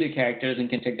just see the characters and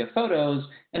can take their photos,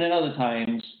 and at other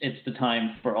times it's the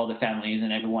time for all the families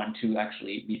and everyone to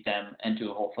actually meet them and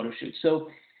do a whole photo shoot. So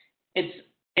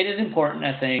it is important,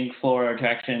 I think, for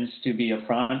attractions to be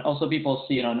upfront. Also, people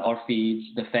see it on our feeds,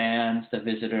 the fans, the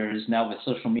visitors. Now with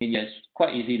social media, it's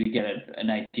quite easy to get an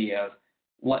idea of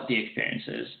what the experience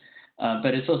is.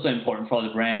 But it's also important for the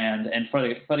brand and for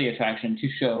the attraction to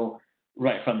show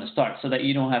right from the start, so that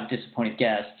you don't have disappointed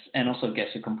guests, and also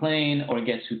guests who complain or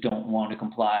guests who don't want to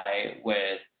comply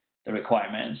with the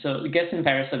requirements. So the guests in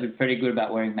Paris have been pretty good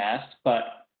about wearing masks, but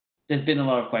there's been a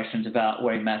lot of questions about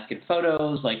wearing masks in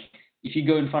photos. Like, if you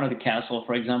go in front of the castle,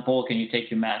 for example, can you take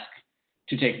your mask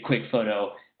to take a quick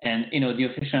photo? And the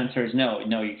official answer is no,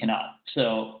 you cannot.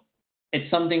 So it's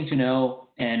something to know,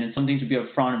 and it's something to be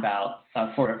upfront about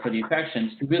for the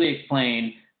attractions, to really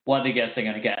explain what the guests are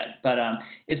going to get. But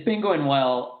it's been going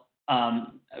well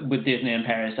with Disney in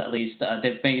Paris, at least.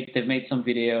 They've made some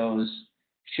videos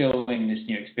showing this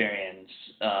new experience,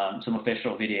 some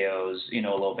official videos, a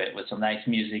little bit with some nice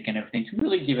music and everything, to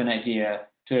really give an idea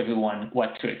to everyone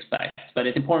what to expect. But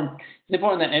it's important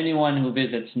that anyone who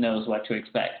visits knows what to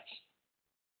expect.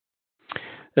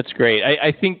 That's great.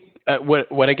 I think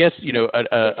what I guess,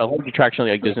 a large attraction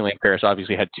like Disneyland Paris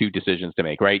obviously had two decisions to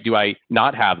make, right? Do I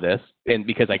not have this, and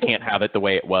because I can't have it the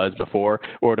way it was before,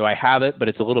 or do I have it but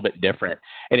it's a little bit different?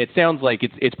 And it sounds like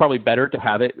it's probably better to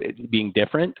have it being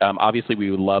different. Obviously,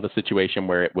 we would love a situation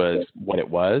where it was what it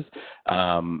was,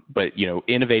 but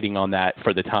innovating on that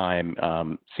for the time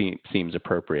seems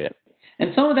appropriate.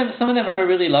 And some of them are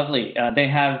really lovely. They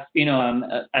have,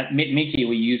 at Meet Mickey,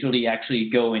 we usually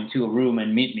actually go into a room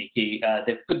and meet Mickey.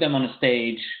 They put them on a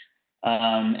stage,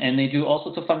 and they do all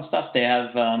sorts of fun stuff. They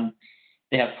have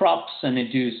props, and they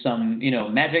do some,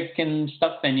 magic and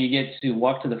stuff, and you get to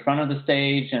walk to the front of the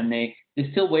stage, and they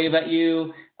still wave at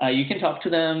you. You can talk to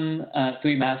them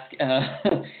through your mask,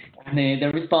 and they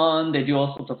respond. They do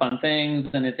all sorts of fun things,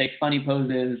 and they take funny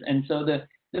poses. And so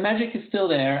the magic is still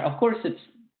there. Of course,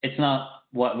 it's not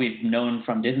what we've known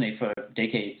from Disney for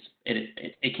decades.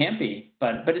 It can't be,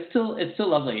 but it's still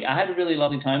lovely. I had a really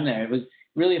lovely time there. It was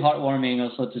really heartwarming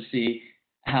also to see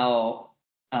how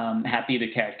happy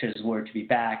the characters were to be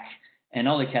back, and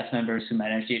all the cast members who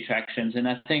managed the attractions. And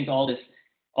I think all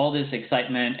this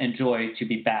excitement and joy to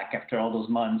be back after all those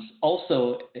months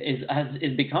also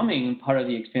is becoming part of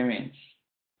the experience.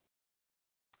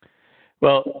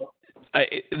 Well,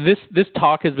 this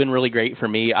talk has been really great for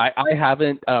me. I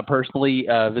haven't personally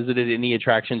visited any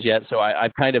attractions yet, so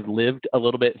I've kind of lived a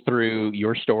little bit through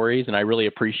your stories, and I really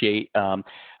appreciate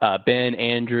Ben,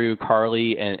 Andrew,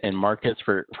 Carly, and Marcus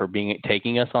for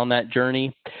taking us on that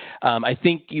journey. I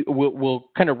think we'll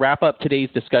kind of wrap up today's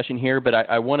discussion here, but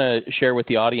I want to share with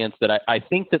the audience that I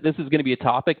think that this is going to be a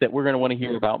topic that we're going to want to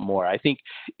hear about more. I think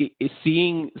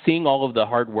seeing all of the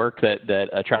hard work that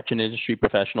attraction industry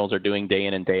professionals are doing day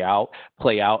in and day out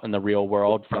play out in the real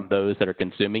world from those that are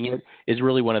consuming it is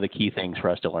really one of the key things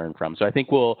for us to learn from. So I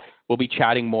think we'll be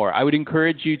chatting more. I would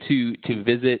encourage you to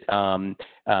visit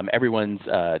everyone's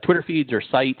Twitter feeds or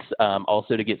sites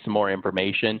also to get some more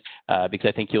information because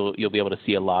I think you'll be able to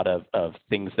see a lot of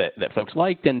things that folks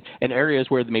liked and areas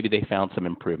where maybe they found some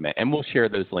improvement. And we'll share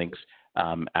those links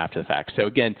after the fact. So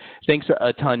again, thanks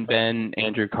a ton, Ben,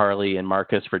 Andrew, Carly, and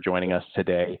Marcus for joining us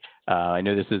today. I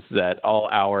know this is at all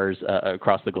hours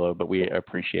across the globe, but we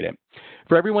appreciate it.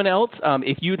 For everyone else,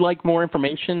 if you'd like more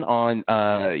information on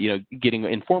getting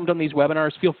informed on these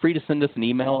webinars, feel free to send us an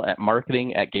email at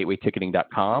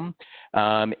marketing@gatewayticketing.com.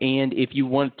 And if you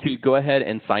want to go ahead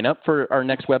and sign up for our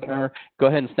next webinar, go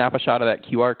ahead and snap a shot of that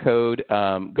QR code.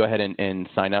 Go ahead and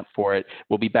sign up for it.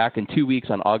 We'll be back in 2 weeks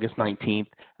on August 19th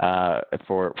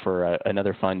for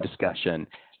another fun discussion.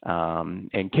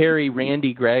 And Carrie,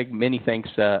 Randy, Greg, many thanks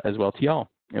as well to y'all.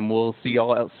 And we'll see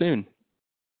y'all out soon.